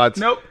Tide Pods.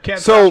 Nope. Can't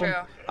So stop. True.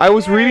 I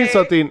was reading Yay.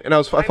 something, and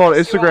I followed an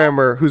miss you all.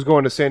 Instagrammer who's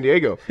going to San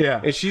Diego.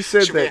 Yeah. And she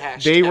said Should be a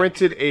that they hashtag.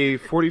 rented a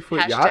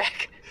 40-foot yacht,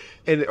 Hashtag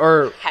and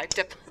or hyped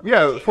up.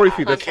 yeah, 40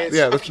 feet. That's Okay,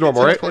 that's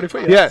normal, right? 40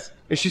 feet, Yeah. yes.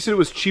 And she said it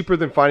was cheaper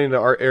than finding an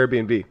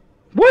Airbnb.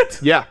 What?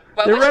 Yeah.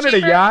 What They was rented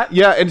cheaper? a yacht.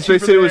 Yeah, and so they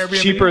Cheaper said it than was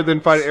Airbnb? cheaper than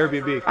finding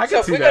Airbnb. I So can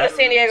if see we go to that.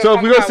 San Diego, So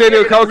if we go to San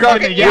Diego Comic Con, We're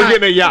we're getting a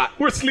getting a yacht.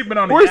 We're sleeping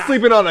on a We're yacht.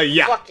 sleeping on a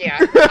yacht. fuck yeah.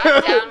 I'm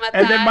down with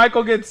And then that.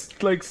 Michael gets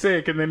like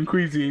sick and then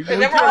queasy.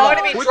 And then we're all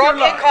gonna be With drunk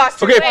your in luck.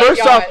 costume. Okay,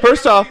 first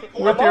off,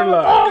 With your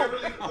luck.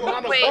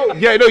 Wait,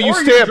 yeah, no, you Or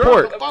stay you're at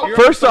port. drunk.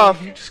 First off,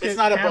 It's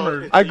not a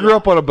boat. I grew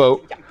up on a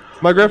boat.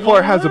 My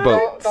grandfather has a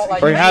boat,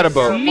 or he had a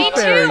boat. me too.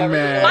 Seafaring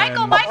man.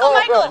 Michael,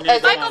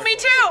 me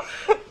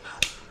too.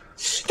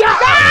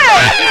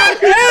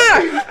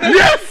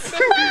 Yes,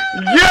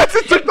 yes,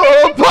 it took the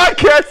whole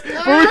podcast,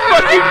 but we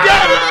fucking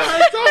got it.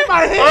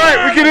 All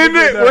right, we can end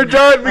it. We're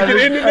done. We can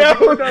end it now.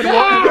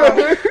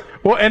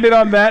 We'll end it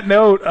on that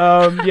note.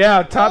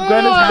 Yeah, Top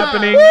Gun is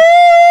happening.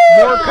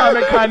 More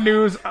Comic-Con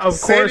news, of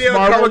San course. Diego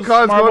Marvel's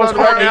Comic-Con's going on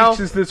Part right now. H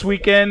is this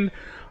weekend.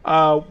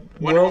 We'll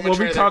be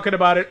trailer. talking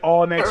about it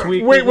all next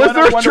week. Wait, We was won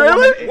there a Wonder trailer?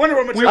 Woman- Wonder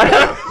Woman. We I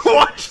trailer. haven't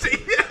watched it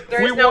yet.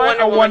 There We is no won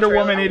a Wonder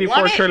trailer. Woman 84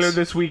 Won it. trailer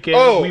this weekend.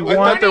 Oh, we I won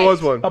thought there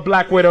was one. a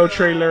Black Widow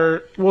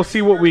trailer. We'll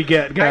see what we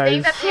get, I guys.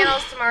 think the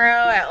panel's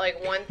tomorrow at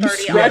like 1:30.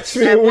 scratched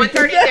me At when we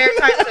 1:30 did their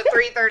time to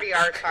 3:30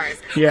 our time.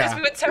 Yeah.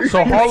 We went so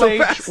So quick. Hall So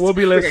H fast. will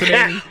be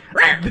listening.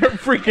 They're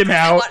freaking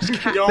out. Watch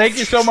Cat. Thank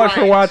you so much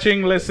for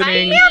watching,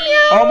 listening. Meow,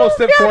 meow. Almost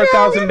at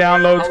 4,000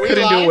 downloads. Are we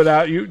Couldn't do it live?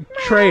 without you.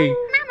 Trey,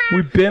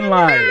 we've been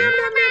live.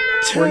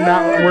 We're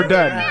not. We're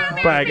done.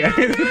 Bye, guys.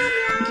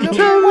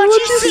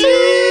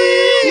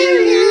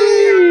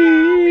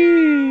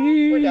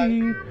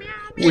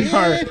 We're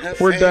done.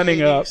 We're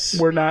dunning up.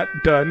 We're not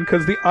done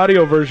because the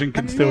audio version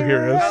can still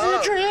hear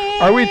us.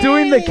 Are we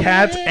doing the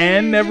Cats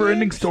and Never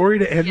Ending Story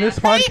to end this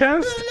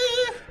podcast?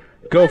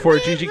 Go for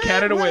it, Gigi.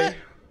 Cat it away.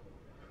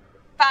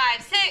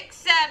 5, 6,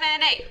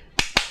 7, 8.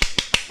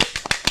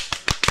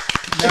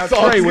 Now That's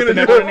all Trey he's with the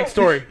gonna never do. ending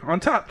story on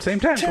top, same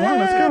time. Come on,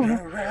 let's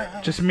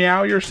go. Just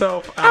meow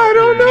yourself out. I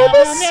don't here. know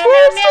the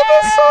source of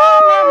the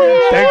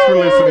song. Thanks for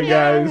listening,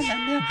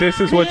 guys. This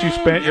is what you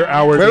spent your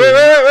hour Wait, doing. wait,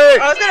 wait, wait,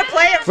 I was gonna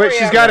play it for wait. you.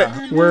 She's got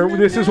it.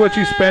 This is what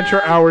you spent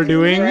your hour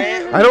doing.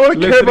 I don't want to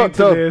care Listening about to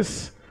Dub.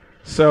 this.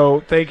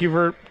 So thank you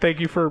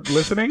for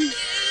listening.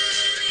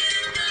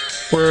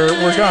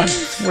 We're gone.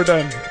 We're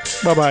done.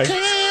 Bye bye.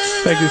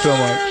 Thank you so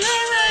much.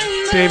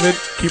 David,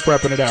 keep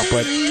repping it out,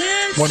 but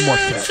one more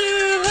set.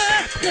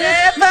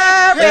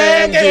 Never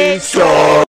ending story.